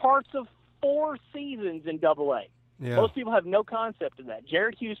full parts of 4 seasons in AA. Yeah. Most people have no concept of that.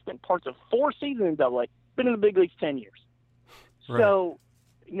 Jared Hughes spent parts of 4 seasons in AA, been in the big leagues 10 years. Right. So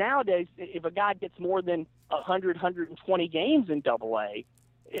nowadays, if a guy gets more than 100, 120 games in AA,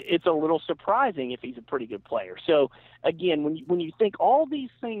 it's a little surprising if he's a pretty good player. So again, when you think all these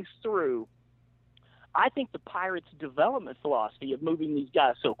things through, I think the Pirates' development philosophy of moving these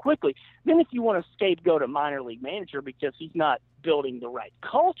guys so quickly, then if you want to scapegoat a minor league manager because he's not building the right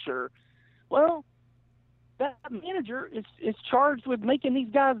culture, well, that manager is charged with making these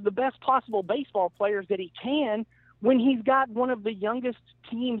guys the best possible baseball players that he can when he's got one of the youngest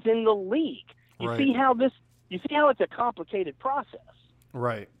teams in the league. You see how it's a complicated process.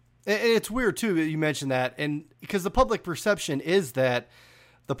 Right. And it's weird too that you mentioned that, and because the public perception is that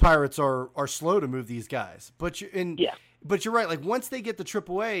the Pirates are slow to move these guys, but you're right. Once they get to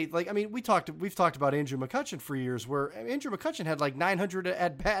AAA, we've talked about Andrew McCutchen for years, where Andrew McCutchen had 900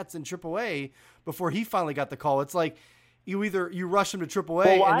 at bats in AAA before he finally got the call. It's like you rush him to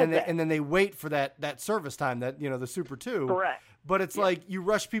AAA and then they wait for that service time, that the Super 2. Correct. But it's like you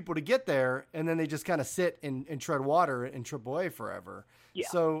rush people to get there, and then they just kind of sit and tread water in AAA forever. Yeah.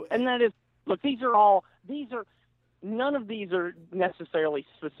 So, and that is, look, these are none of these are necessarily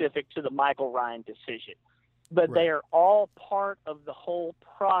specific to the Michael Ryan decision, but Right. they are all part of the whole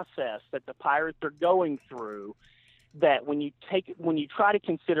process that the Pirates are going through. That when you try to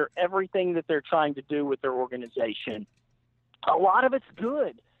consider everything that they're trying to do with their organization, a lot of it's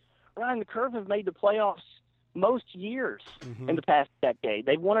good. Ryan, the Curve have made the playoffs most years in the past decade.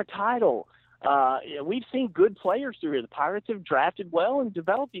 They've won a title. We've seen good players through here. The Pirates have drafted well and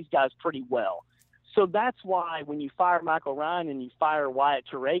developed these guys pretty well. So that's why when you fire Michael Ryan and you fire Wyatt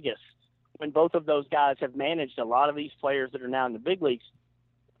Torregas, when both of those guys have managed a lot of these players that are now in the big leagues,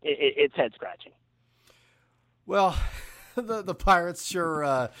 it's head-scratching. Well, the Pirates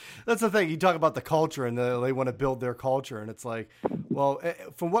sure. That's the thing. You talk about the culture, and they want to build their culture, and it's like, well,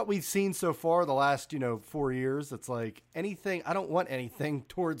 from what we've seen so far, the last 4 years, it's like anything. I don't want anything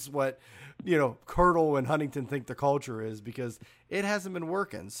towards what Kirtle and Huntington think the culture is, because it hasn't been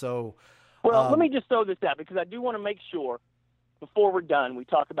working. So, well, let me just throw this out, because I do want to make sure before we're done we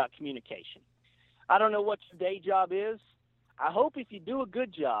talk about communication. I don't know what your day job is. I hope if you do a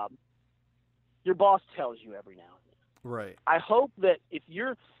good job, your boss tells you every now and then. Right. I hope that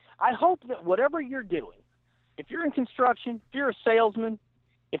whatever you're doing, if you're in construction, if you're a salesman,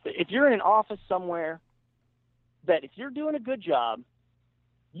 if you're in an office somewhere, that if you're doing a good job,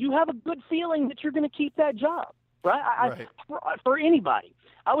 you have a good feeling that you're going to keep that job, right? For anybody,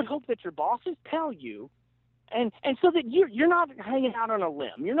 I would hope that your bosses tell you, and so that you're not hanging out on a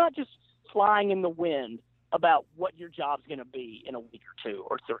limb. You're not just flying in the wind about what your job's going to be in a week or 2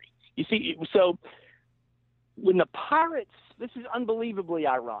 or 3. You see, so when the Pirates, this is unbelievably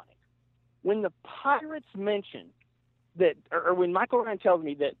ironic, when the Pirates mention that, or when Michael Ryan tells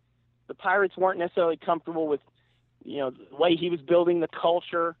me that the Pirates weren't necessarily comfortable with, the way he was building the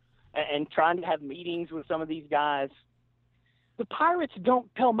culture and trying to have meetings with some of these guys, the Pirates don't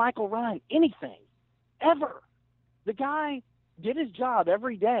tell Michael Ryan anything, ever. The guy did his job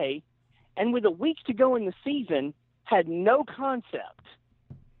every day, and with a week to go in the season, had no concept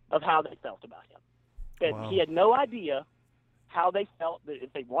of how they felt about him. That Wow. He had no idea how they felt, that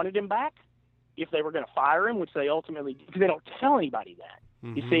if they wanted him back, if they were going to fire him, which they ultimately did, because they don't tell anybody that.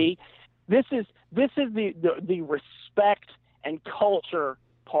 You see, this is the respect and culture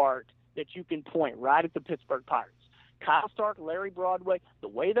part that you can point right at the Pittsburgh Pirates. Kyle Stark, Larry Broadway, the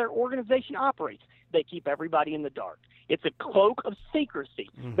way their organization operates, they keep everybody in the dark. It's a cloak of secrecy.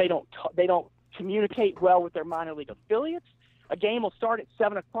 They don't communicate well with their minor league affiliates. A game will start at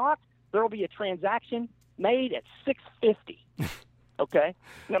 7 o'clock. There will be a transaction made at 6:50. Okay?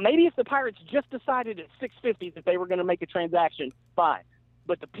 Now, maybe if the Pirates just decided at 6:50 that they were going to make a transaction, fine.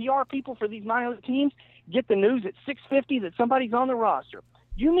 But the PR people for these minor league teams get the news at 6:50 that somebody's on the roster.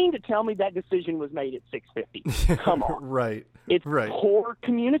 You mean to tell me that decision was made at 6:50? Come on. Right. It's Right. poor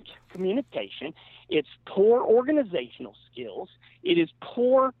communication. It's poor organizational skills. It is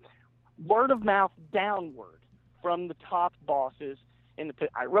poor word of mouth downward from the top bosses.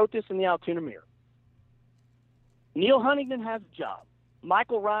 I wrote this in the Altoona Mirror. Neil Huntington has a job.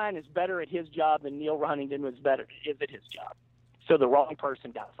 Michael Ryan is better at his job than Neil Huntington is at his job. So the wrong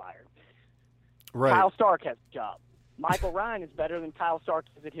person got fired. Right. Kyle Stark has a job. Michael Ryan is better than Kyle Stark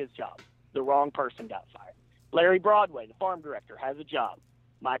is at his job. The wrong person got fired. Larry Broadway, the farm director, has a job.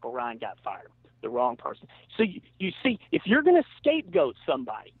 Michael Ryan got fired. The wrong person. So you see, if you're going to scapegoat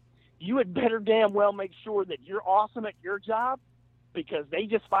somebody, you had better damn well make sure that you're awesome at your job, because they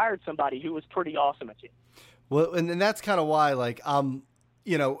just fired somebody who was pretty awesome at it. Well, and that's kind of why, I'm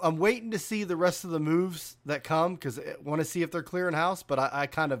waiting to see the rest of the moves that come, because I want to see if they're clearing house, but I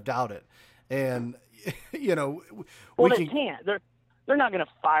kind of doubt it. And, Well, they can't. They're not going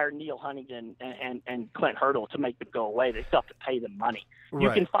to fire Neil Huntington and Clint Hurdle to make them go away. They still have to pay them money. You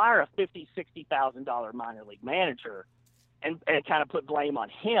Right. can fire a $50,000-$60,000 minor league manager and kind of put blame on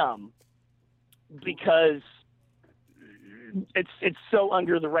him, because it's so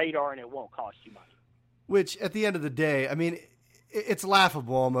under the radar and it won't cost you money. Which, at the end of the day, I mean, it's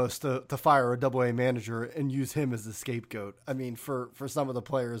laughable almost to fire a Double-A manager and use him as the scapegoat. I mean, for some of the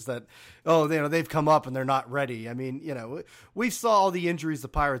players that, they've come up and they're not ready. I mean, we saw all the injuries the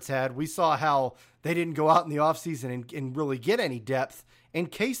Pirates had. We saw how they didn't go out in the offseason and really get any depth in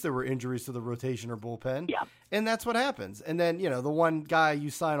case there were injuries to the rotation or bullpen. Yeah. And that's what happens. And then, the one guy you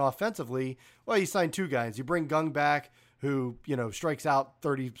sign offensively, well, you sign 2 guys. You bring Gung back, who, strikes out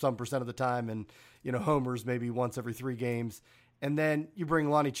 30% of the time and, homers maybe once every 3 games. And then you bring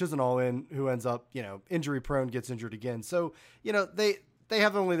Lonnie Chisenhall in, who ends up, injury prone, gets injured again. So, they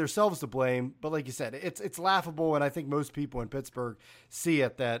have only themselves to blame. But like you said, it's laughable. And I think most people in Pittsburgh see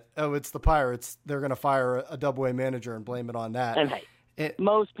it that, it's the Pirates. They're going to fire a Double-A manager and blame it on that. And hey,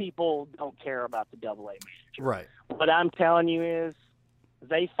 most people don't care about the Double-A manager. manager. Right. What I'm telling you is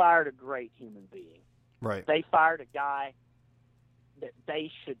they fired a great human being. Right. They fired a guy that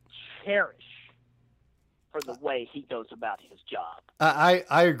they should cherish for the way he goes about his job. I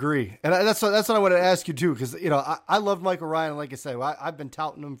agree, and that's what I wanted to ask you too, because I love Michael Ryan. Like I say, I've been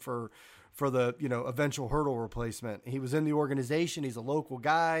touting him for the eventual hurdle replacement. He was in the organization. He's a local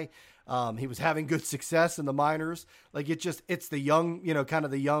guy. He was having good success in the minors. Like it's the young, kind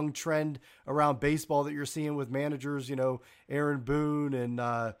of the young trend around baseball that you're seeing with managers. Aaron Boone and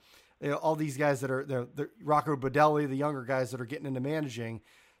all these guys that are the Rocco Baldelli, the younger guys that are getting into managing.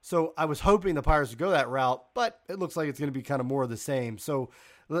 So I was hoping the Pirates would go that route, but it looks like it's going to be kind of more of the same. So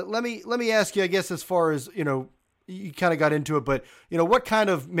let me ask you, I guess, as far as, you kind of got into it, but what kind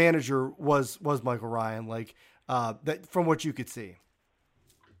of manager was Michael Ryan, like, that from what you could see?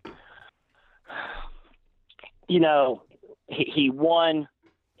 He won.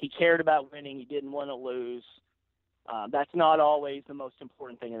 He cared about winning. He didn't want to lose. That's not always the most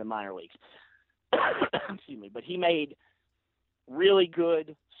important thing in the minor leagues. Excuse me. But he made really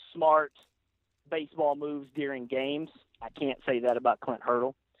good, smart baseball moves during games. I can't say that about Clint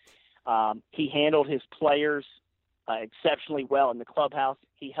Hurdle. He handled his players exceptionally well in the clubhouse.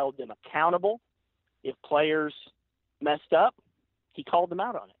 He held them accountable. If players messed up, he called them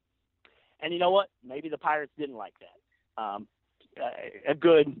out on it. And you know what? Maybe the Pirates didn't like that. A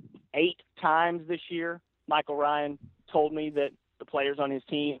good 8 times this year, Michael Ryan told me that the players on his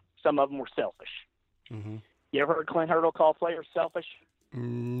team, some of them were selfish. Mm-hmm. You ever heard Clint Hurdle call players selfish?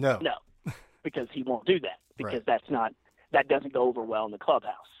 No. No, because he won't do that, because Right. that doesn't go over well in the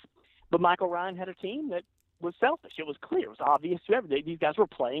clubhouse. But Michael Ryan had a team that was selfish. It was clear. It was obvious to everybody. These guys were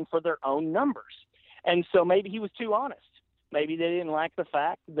playing for their own numbers. And so maybe he was too honest. Maybe they didn't like the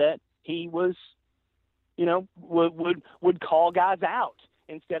fact that he was, would call guys out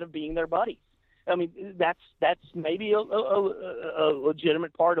instead of being their buddies. I mean, that's maybe a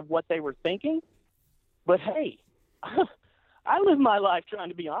legitimate part of what they were thinking. But hey, I live my life trying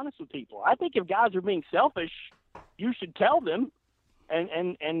to be honest with people. I think if guys are being selfish, you should tell them,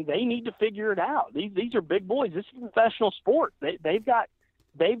 and they need to figure it out. These are big boys. This is a professional sport. They've got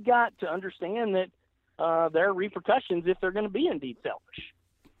to understand that there are repercussions if they're going to be indeed selfish.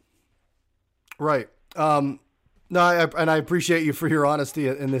 Right. No, I appreciate you for your honesty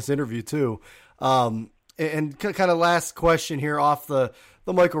in this interview too. And kind of last question here off the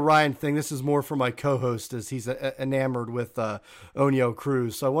Michael Ryan thing. This is more for my co-host, as he's enamored with Oneil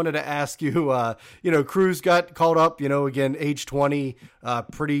Cruz. So I wanted to ask you, Cruz got called up, again, age 20,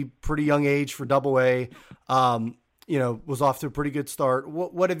 pretty young age for Double-A. Was off to a pretty good start.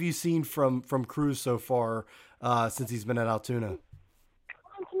 What have you seen from Cruz so far since he's been at Altoona?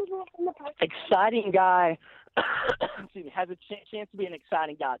 Exciting guy. Excuse me, has a chance to be an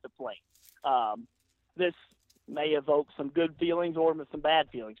exciting guy at the plate. This may evoke some good feelings or some bad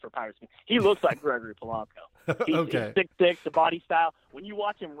feelings for Pirates fans. He looks like Gregory Polanco. Okay. He's 6'6", the body style. When you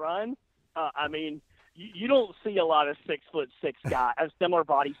watch him run, you don't see a lot of 6'6" guy, a similar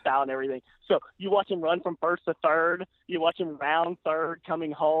body style and everything. So you watch him run from first to third. You watch him round third,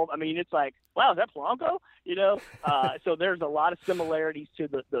 coming home. I mean, it's like, wow, is that Polanco? So there's a lot of similarities to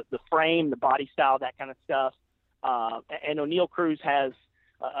the frame, the body style, that kind of stuff. And Oneil Cruz has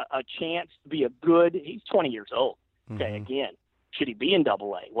a chance to be he's 20 years old. Okay. Mm-hmm. Again, should he be in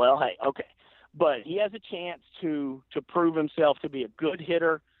Double-A? Well, hey, okay. But he has a chance to prove himself to be a good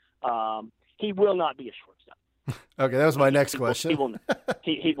hitter. He will not be a shortstop. Okay. That was my next question. He will not.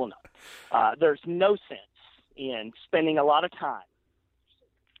 He will not. There's no sense in spending a lot of time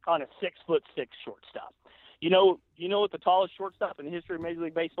on a 6'6" shortstop. You know what the tallest shortstop in the history of Major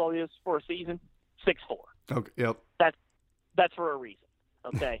League Baseball is for a season? 6'4". Okay. Yep. That's for a reason.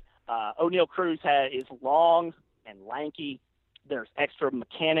 Okay. Oneil Cruz is long and lanky. There's extra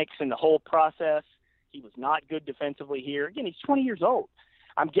mechanics in the whole process. He was not good defensively here. Again, he's 20 years old.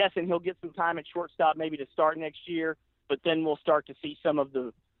 I'm guessing he'll get some time at shortstop maybe to start next year, but then we'll start to see some of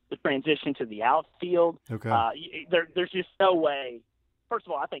the transition to the outfield. Okay. There's just no way. First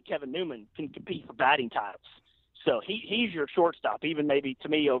of all, I think Kevin Newman can compete for batting titles. So he's your shortstop, even maybe to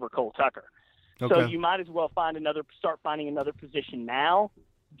me over Cole Tucker. Okay. So you might as well start finding another position now.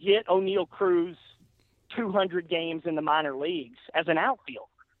 Get Oneil Cruz 200 games in the minor leagues as an outfielder,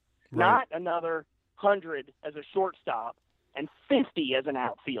 not another 100 as a shortstop and 50 as an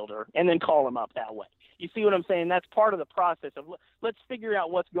outfielder, and then call him up that way. You see what I'm saying? That's part of the process of let's figure out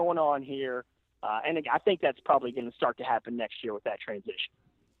what's going on here. And I think that's probably going to start to happen next year with that transition.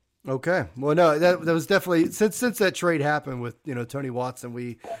 Okay. Well, no, that was definitely since that trade happened with Tony Watson,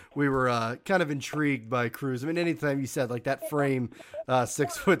 we were kind of intrigued by Cruz. I mean, anytime you said like that frame,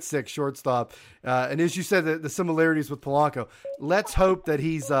 6'6" shortstop, and as you said, the similarities with Polanco. Let's hope that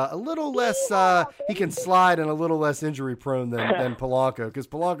he's a little less, he can slide and a little less injury prone than Polanco, because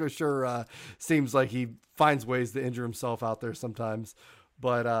Polanco sure seems like he finds ways to injure himself out there sometimes.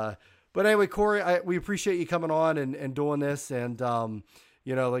 But anyway, Corey, we appreciate you coming on and doing this, and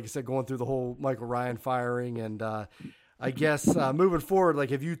like I said, going through the whole Michael Ryan firing, and I guess moving forward,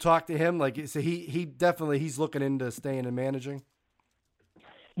 like, have you talked to him? Like, so he's looking into staying and managing.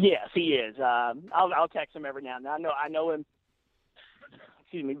 Yes, he is. I'll text him every now and then. I know him.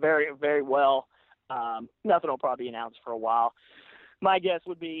 Excuse me, very, very well. Nothing will probably be announced for a while. My guess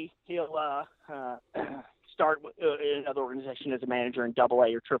would be he'll start in another organization as a manager in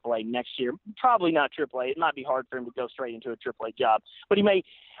AA or AAA next year. Probably not AAA. It might be hard for him to go straight into a AAA job, but he may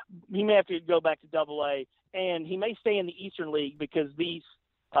have to go back to AA, and he may stay in the Eastern League because these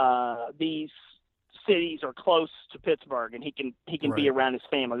cities are close to Pittsburgh, and he can Right. be around his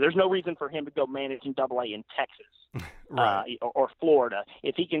family. There's no reason for him to go manage in AA in Texas Right. or Florida.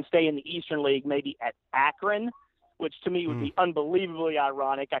 If he can stay in the Eastern League, maybe at Akron, which to me would be unbelievably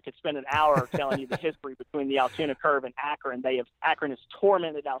ironic. I could spend an hour telling you the history between the Altoona Curve and Akron. Akron has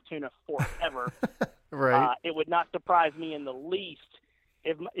tormented Altoona forever. Right. It would not surprise me in the least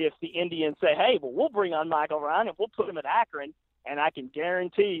if the Indians say, hey, well, we'll bring on Michael Ryan and we'll put him at Akron, and I can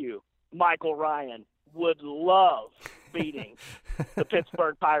guarantee you Michael Ryan would love beating the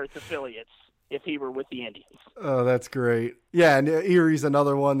Pittsburgh Pirates affiliates if he were with the Indians. Oh, that's great. Yeah, and Erie's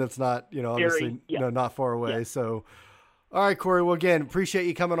another one that's not, obviously, Erie, yeah. Not far away. Yeah. So, all right, Corey. Well, again, appreciate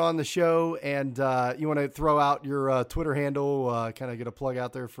you coming on the show, and you want to throw out your Twitter handle, kind of get a plug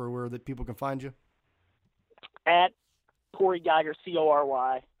out there for where that people can find you. At Corey Giger, Corey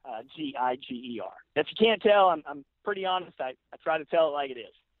Giger. If you can't tell, I'm pretty honest. I try to tell it like it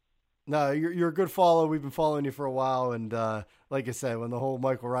is. No, you're a good follow. We've been following you for a while, and like I said, when the whole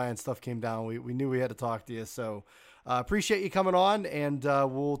Michael Ryan stuff came down, we knew we had to talk to you. So appreciate you coming on, and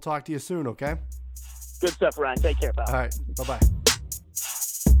we'll talk to you soon. Okay. Good stuff, Ryan. Take care, pal. All right. Bye-bye.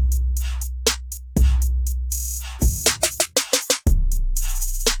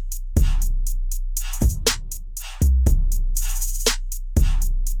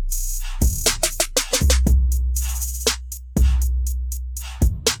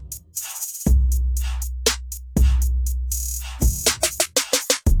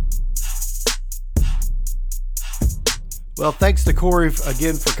 Well, thanks to Corey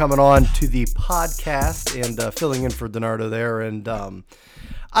again for coming on to the podcast and filling in for Donardo there. And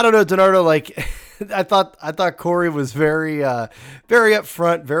I don't know, Donardo, like I thought Corey was very, very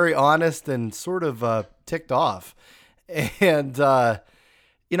upfront, very honest, and sort of ticked off. And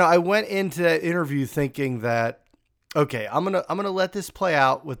I went into that interview thinking that, okay, I'm gonna let this play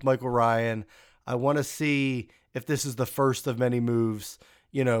out with Michael Ryan. I want to see if this is the first of many moves,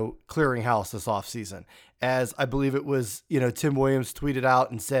 clearing house this offseason. As I believe it was, Tim Williams tweeted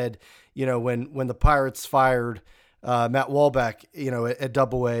out and said, when the Pirates fired Matt Walbeck, at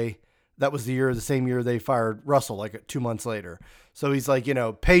AA, that was the same year they fired Russell, like 2 months later. So he's like,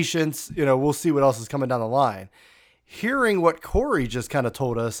 patience, we'll see what else is coming down the line. Hearing what Corey just kind of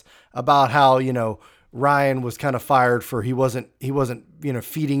told us about how, Ryan was kind of fired for he wasn't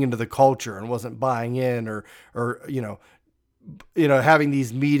feeding into the culture and wasn't buying in or having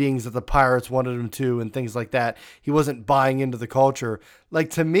these meetings that the Pirates wanted him to and things like that. He wasn't buying into the culture. Like,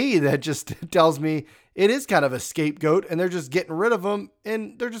 to me, that just tells me it is kind of a scapegoat, and they're just getting rid of him,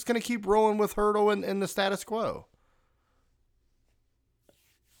 and they're just going to keep rolling with Hurdle and the status quo.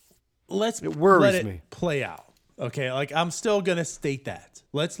 It worries let it me. play out. Okay, like, I'm still going to state that.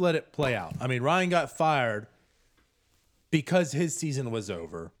 Let's let it play out. I mean, Ryan got fired because his season was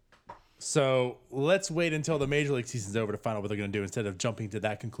over. So let's wait until the Major League season's over to find out what they're going to do instead of jumping to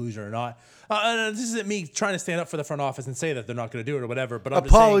that conclusion or not. This isn't me trying to stand up for the front office and say that they're not going to do it or whatever. But I'm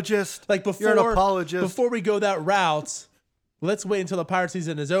Apologist. Just saying, like, You're an apologist. Before we go that route, let's wait until the Pirate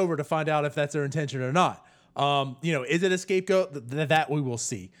season is over to find out if that's their intention or not. Is it a scapegoat? That we will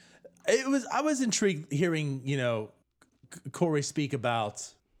see. I was intrigued hearing Corey speak about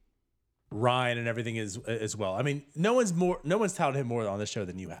Ryan and everything as well. I mean, no one's touted him more on this show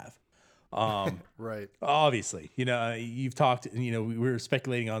than you have. Right. Obviously, you've talked, we were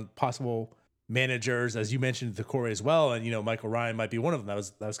speculating on possible managers, as you mentioned to Corey as well. And, Michael Ryan might be one of them.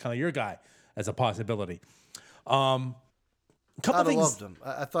 That was kind of your guy as a possibility. Couple I'd things. have loved him.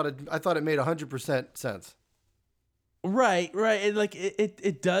 I thought it made 100% sense. Right. And like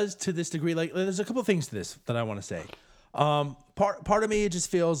it does to this degree. Like, there's a couple things to this that I want to say. Part of me, it just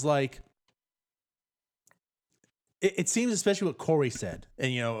feels like it seems, especially what Corey said,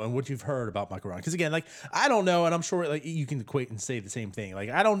 and and what you've heard about Michael Ryan. Because again, like, I don't know, and I'm sure like you can equate and say the same thing. Like,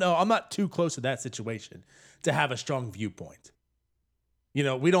 I don't know, I'm not too close to that situation to have a strong viewpoint.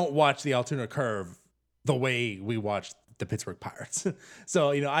 We don't watch the Altoona Curve the way we watch the Pittsburgh Pirates,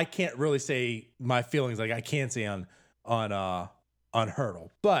 so I can't really say my feelings like I can say on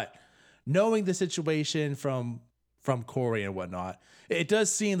Hurdle. But knowing the situation from Corey and whatnot, it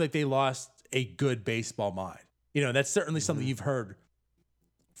does seem like they lost a good baseball mind. That's certainly something you've heard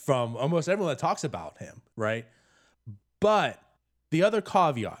from almost everyone that talks about him, right? But the other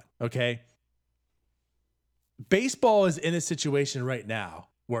caveat, okay? Baseball is in a situation right now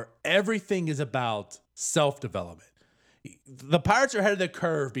where everything is about self-development. The Pirates are ahead of the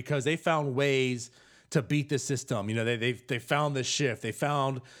curve because they found ways to beat the system. They found the shift. They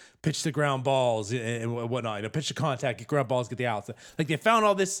found pitch to ground balls and whatnot. Pitch to contact, get ground balls, get the outs. Like, they found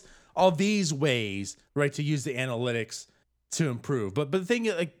all these ways, right, to use the analytics to improve. But the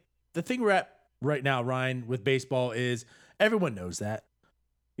thing we're at right now, Ryan, with baseball is everyone knows that.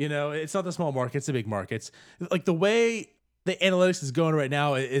 It's not the small markets, the big markets. Like, the way the analytics is going right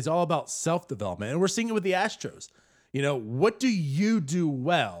now is all about self-development. And we're seeing it with the Astros. What do you do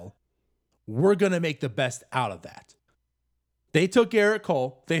well? We're going to make the best out of that. They took Garrett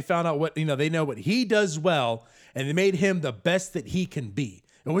Cole. They found out what, they know what he does well, and they made him the best that he can be.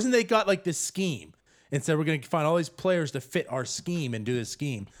 It wasn't they got like this scheme and said, we're going to find all these players to fit our scheme and do this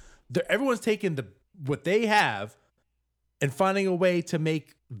scheme. Everyone's taking what they have and finding a way to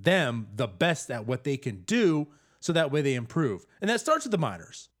make them the best at what they can do, so that way they improve. And that starts with the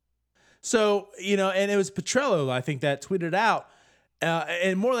minors. So, and it was Petrello, I think, that tweeted out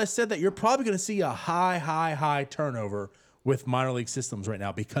and more or less said that you're probably going to see a high turnover with minor league systems right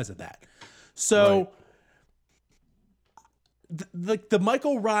now because of that. So, right. The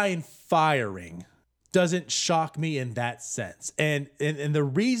Michael Ryan firing doesn't shock me in that sense. And the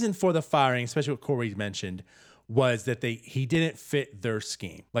reason for the firing, especially what Corey mentioned, was that he didn't fit their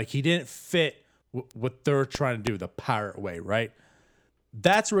scheme. Like, he didn't fit what they're trying to do the Pirate way, right?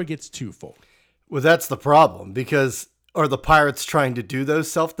 That's where it gets twofold. Well, that's the problem, because are the Pirates trying to do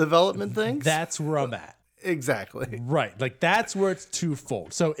those self-development things? That's where I'm at. Exactly. Right. Like, that's where it's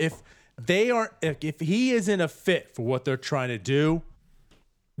twofold. So if he isn't a fit for what they're trying to do,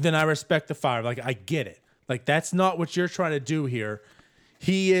 then I respect the fire. Like, I get it. Like, that's not what you're trying to do here.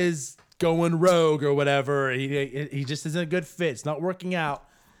 He is going rogue or whatever. He just isn't a good fit. It's not working out.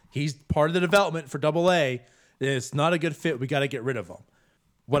 He's part of the development for AA. It's not a good fit. We got to get rid of him.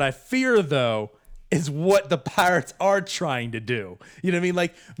 What I fear, though, is what the Pirates are trying to do. You know what I mean?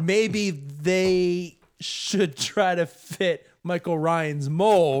 Like, maybe they should try to fit Michael Ryan's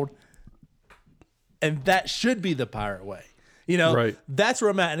mold, and that should be the Pirate way. Right. That's where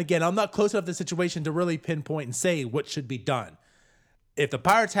I'm at. And again, I'm not close enough to the situation to really pinpoint and say what should be done. If the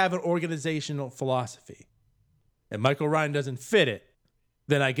Pirates have an organizational philosophy and Michael Ryan doesn't fit it,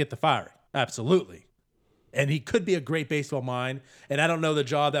 then I get the firing. Absolutely. And he could be a great baseball mind. And I don't know the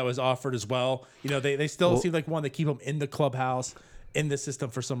job that was offered as well. They still seem like one to keep him in the clubhouse, in the system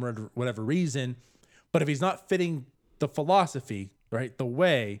for some whatever reason. But if he's not fitting the philosophy, right, the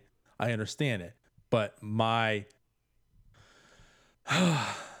way, I understand it. But my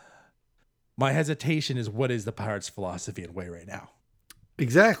hesitation is, what is the Pirates' philosophy and way right now?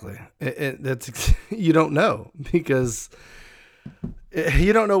 Exactly. That's you don't know, because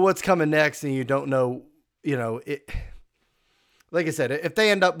you don't know what's coming next, and you don't know, it. Like I said, if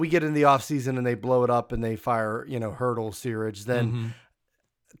they we get in the off season and they blow it up and they fire, Hurdle, Searage, then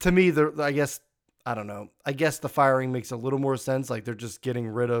to me, I don't know. I guess the firing makes a little more sense. Like, they're just getting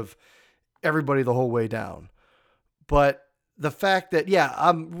rid of everybody the whole way down. But the fact that,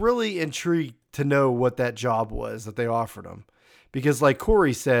 I'm really intrigued to know what that job was that they offered him. Because like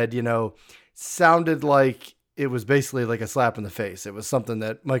Corey said, sounded like it was basically like a slap in the face. It was something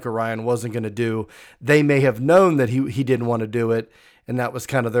that Michael Ryan wasn't going to do. They may have known that he didn't want to do it, and that was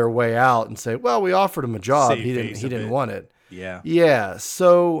kind of their way out, and say, well, we offered him a job. He didn't want it. Yeah. Yeah.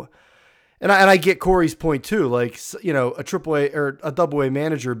 So, and I get Corey's point too. Like, a AAA or a AA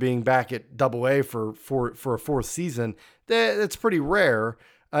manager being back at AA for a fourth season, that's pretty rare.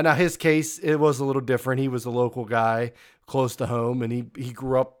 Now his case, it was a little different. He was a local guy close to home, and he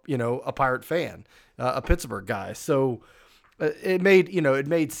grew up, a Pirate fan, a Pittsburgh guy. So it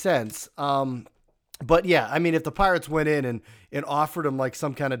made sense. But yeah, I mean, if the Pirates went in and offered him like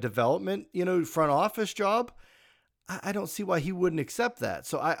some kind of development, front office job, I don't see why he wouldn't accept that.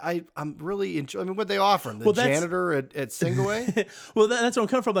 So I'm really I mean, what they offer him, the Well, that's- janitor at Singaway? Well, that's where I'm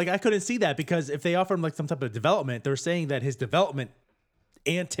coming from. Like, I couldn't see that because if they offer him like some type of development, they're saying that his development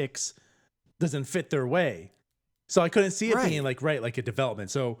antics doesn't fit their way. So I couldn't see it Right. being like like a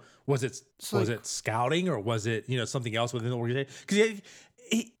development. So was it scouting or was it something else within the organization? Because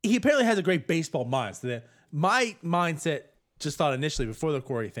he apparently has a great baseball mind. So my mindset just thought initially before the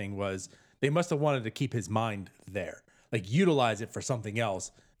Corey thing was they must have wanted to keep his mind there, like utilize it for something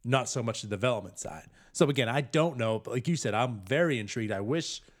else, not so much the development side. So again, I don't know, but like you said, I'm very intrigued. I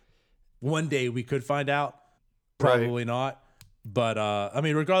wish one day we could find out. Probably not. But I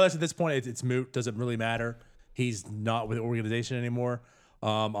mean, regardless at this point, it's moot. Doesn't really matter. He's not with the organization anymore.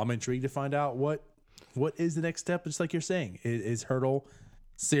 I'm intrigued to find out what is the next step. Just like you're saying, is Hurdle,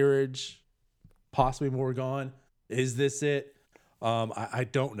 Searage, possibly Morgan? Is this it? I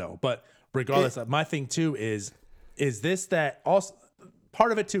don't know. But regardless, my thing too is this that also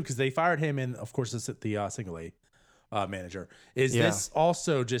part of it too, because they fired him and of course it's the single A manager. Is this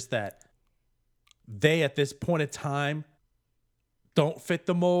also just that they at this point in time don't fit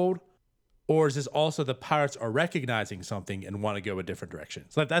the mold? Or is this also the Pirates are recognizing something and want to go a different direction?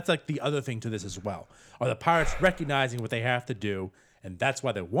 So that's like the other thing to this as well. Are the Pirates recognizing what they have to do and that's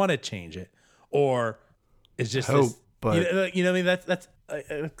why they want to change it? Or is just this, but you know what I mean? That's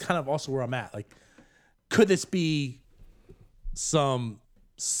kind of also where I'm at. Like, could this be some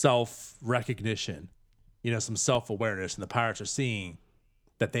self-recognition, some self-awareness, and the Pirates are seeing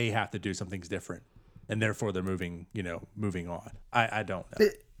that they have to do some things different, and therefore they're moving on. I don't know.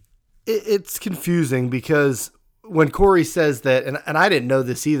 It's confusing because when Corey says that, and I didn't know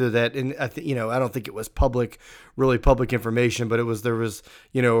this either, that, and I think, I don't think it was really public information, but there was,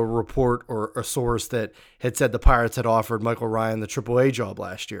 a report or a source that had said the Pirates had offered Michael Ryan the AAA job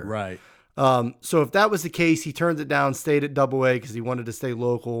last year. Right. So if that was the case, he turned it down, stayed at AA because he wanted to stay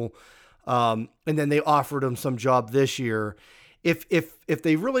local. And then they offered him some job this year. If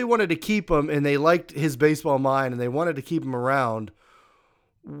they really wanted to keep him and they liked his baseball mind and they wanted to keep him around,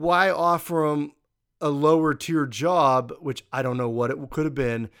 why offer him a lower tier job, which I don't know what it could have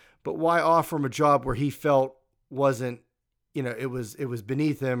been, but why offer him a job where he felt wasn't, it was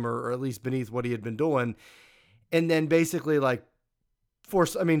beneath him or at least beneath what he had been doing, and then basically like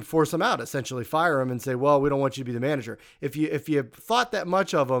force him out, essentially fire him and say, well, we don't want you to be the manager. If you thought that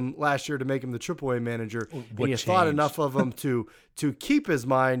much of him last year to make him the AAA manager, and you thought enough of him to keep his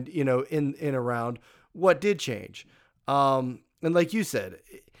mind, in around, what did change? And like you said,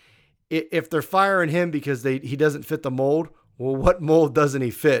 if they're firing him because he doesn't fit the mold, well, what mold doesn't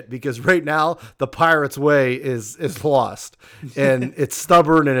he fit? Because right now the Pirates way is lost and it's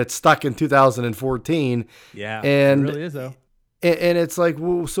stubborn and it's stuck in 2014. Yeah, and it really is though. And it's like,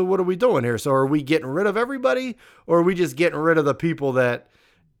 well, so what are we doing here? So are we getting rid of everybody, or are we just getting rid of the people that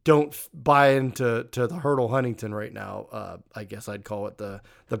don't buy into the Hurdle Huntington right now? I guess I'd call it the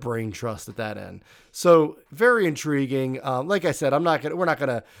brain trust at that end. So very intriguing. Like I said, I'm not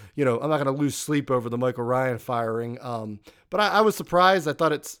gonna lose sleep over the Michael Ryan firing. But I was surprised. I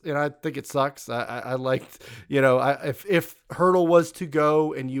thought I think it sucks. I liked, if Hurdle was to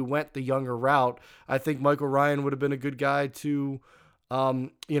go and you went the younger route, I think Michael Ryan would have been a good guy to,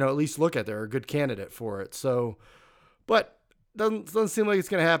 at least look at there, a good candidate for it. So, but doesn't seem like it's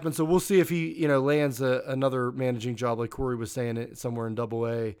going to happen. So we'll see if he, lands another managing job like Corey was saying, somewhere in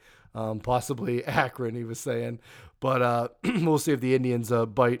AA, possibly Akron, he was saying. But we'll see if the Indians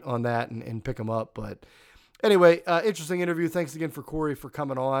bite on that and pick him up. But anyway, interesting interview. Thanks again for Corey for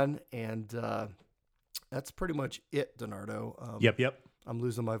coming on. And that's pretty much it, Donardo. Yep. I'm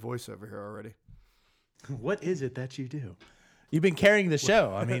losing my voice over here already. What is it that you do? You've been carrying the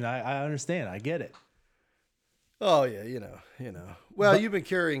show. I mean, I understand. I get it. Oh yeah, Well, you've been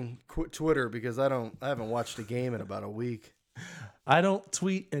carrying Twitter because I haven't watched a game in about a week. I don't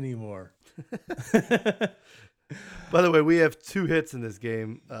tweet anymore. By the way, we have 2 hits in this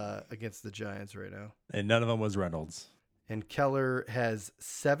game against the Giants right now, and none of them was Reynolds. And Keller has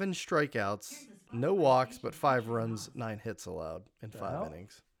 7 strikeouts, no walks, but 5 runs, 9 hits allowed in 5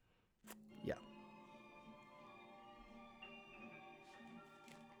 innings. Yeah.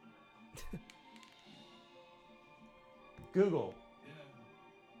 Google.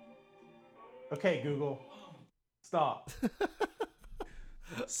 Okay, Google. Stop.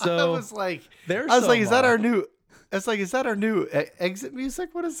 So I was like, is that our new? It's like, is that our new exit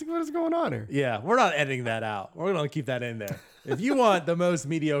music? What is going on here? Yeah, we're not editing that out. We're gonna keep that in there. If you want the most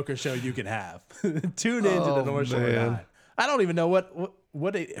mediocre show you can have, tune in to the North Shore 9. I don't even know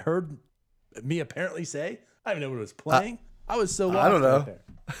what it heard me apparently say. I don't even know what it was playing. I was so lost. I don't know. Right there.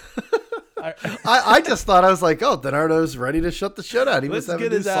 I just thought, I was like, oh, DiNardo's ready to shut the show down. He Let's must have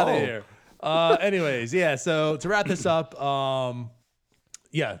get a new this out of song. here. Anyways, yeah. So to wrap this up,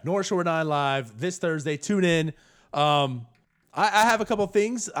 North Shore 9 Live this Thursday. Tune in. I have a couple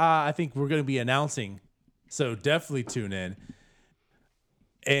things I think we're going to be announcing, so definitely tune in.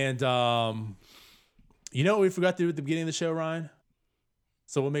 And you know what we forgot to do at the beginning of the show, Ryan?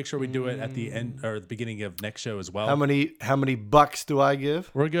 So we'll make sure we do it at the end or the beginning of next show as well. How many bucks do I give?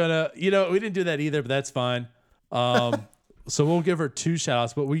 We're gonna, we didn't do that either, but that's fine. So we'll give her 2 shout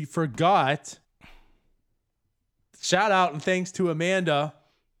outs, but we forgot. Shout out and thanks to Amanda.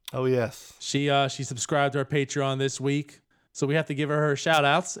 Oh, yes. She subscribed to our Patreon this week. So we have to give her shout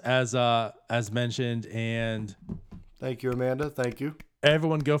outs as mentioned. And Thank you, Amanda. Thank you.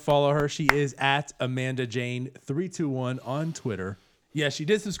 everyone go follow her. She is at Amanda Jane 321 on Twitter. Yeah, she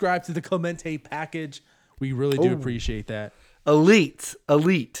did subscribe to the Clemente package. We really do appreciate that. Elite.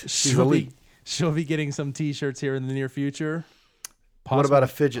 She's elite. She'll be getting some t-shirts here in the near future. What about a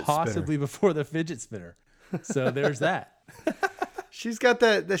fidget spinner? Possibly before the fidget spinner. So there's that. She's got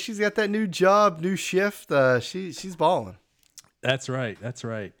that. She's got that new job, new shift. She's balling. That's right.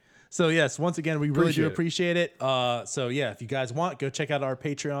 So yes, once again, we really do Appreciate it. appreciate it. So yeah, if you guys want, go check out our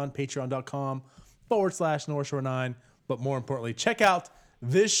Patreon, patreon.com/North Shore 9. But more importantly, check out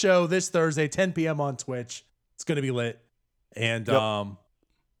this show this Thursday, 10 p.m. on Twitch. It's going to be lit. And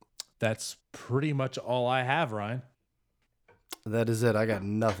that's pretty much all I have, Ryan. That is it. I got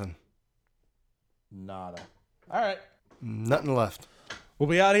nothing. Nada. All right. Nothing left. We'll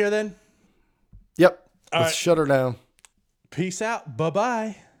be out of here then. Yep. All Let's right. shut her down. Peace out.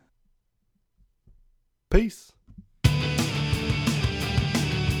 Bye-bye. Peace.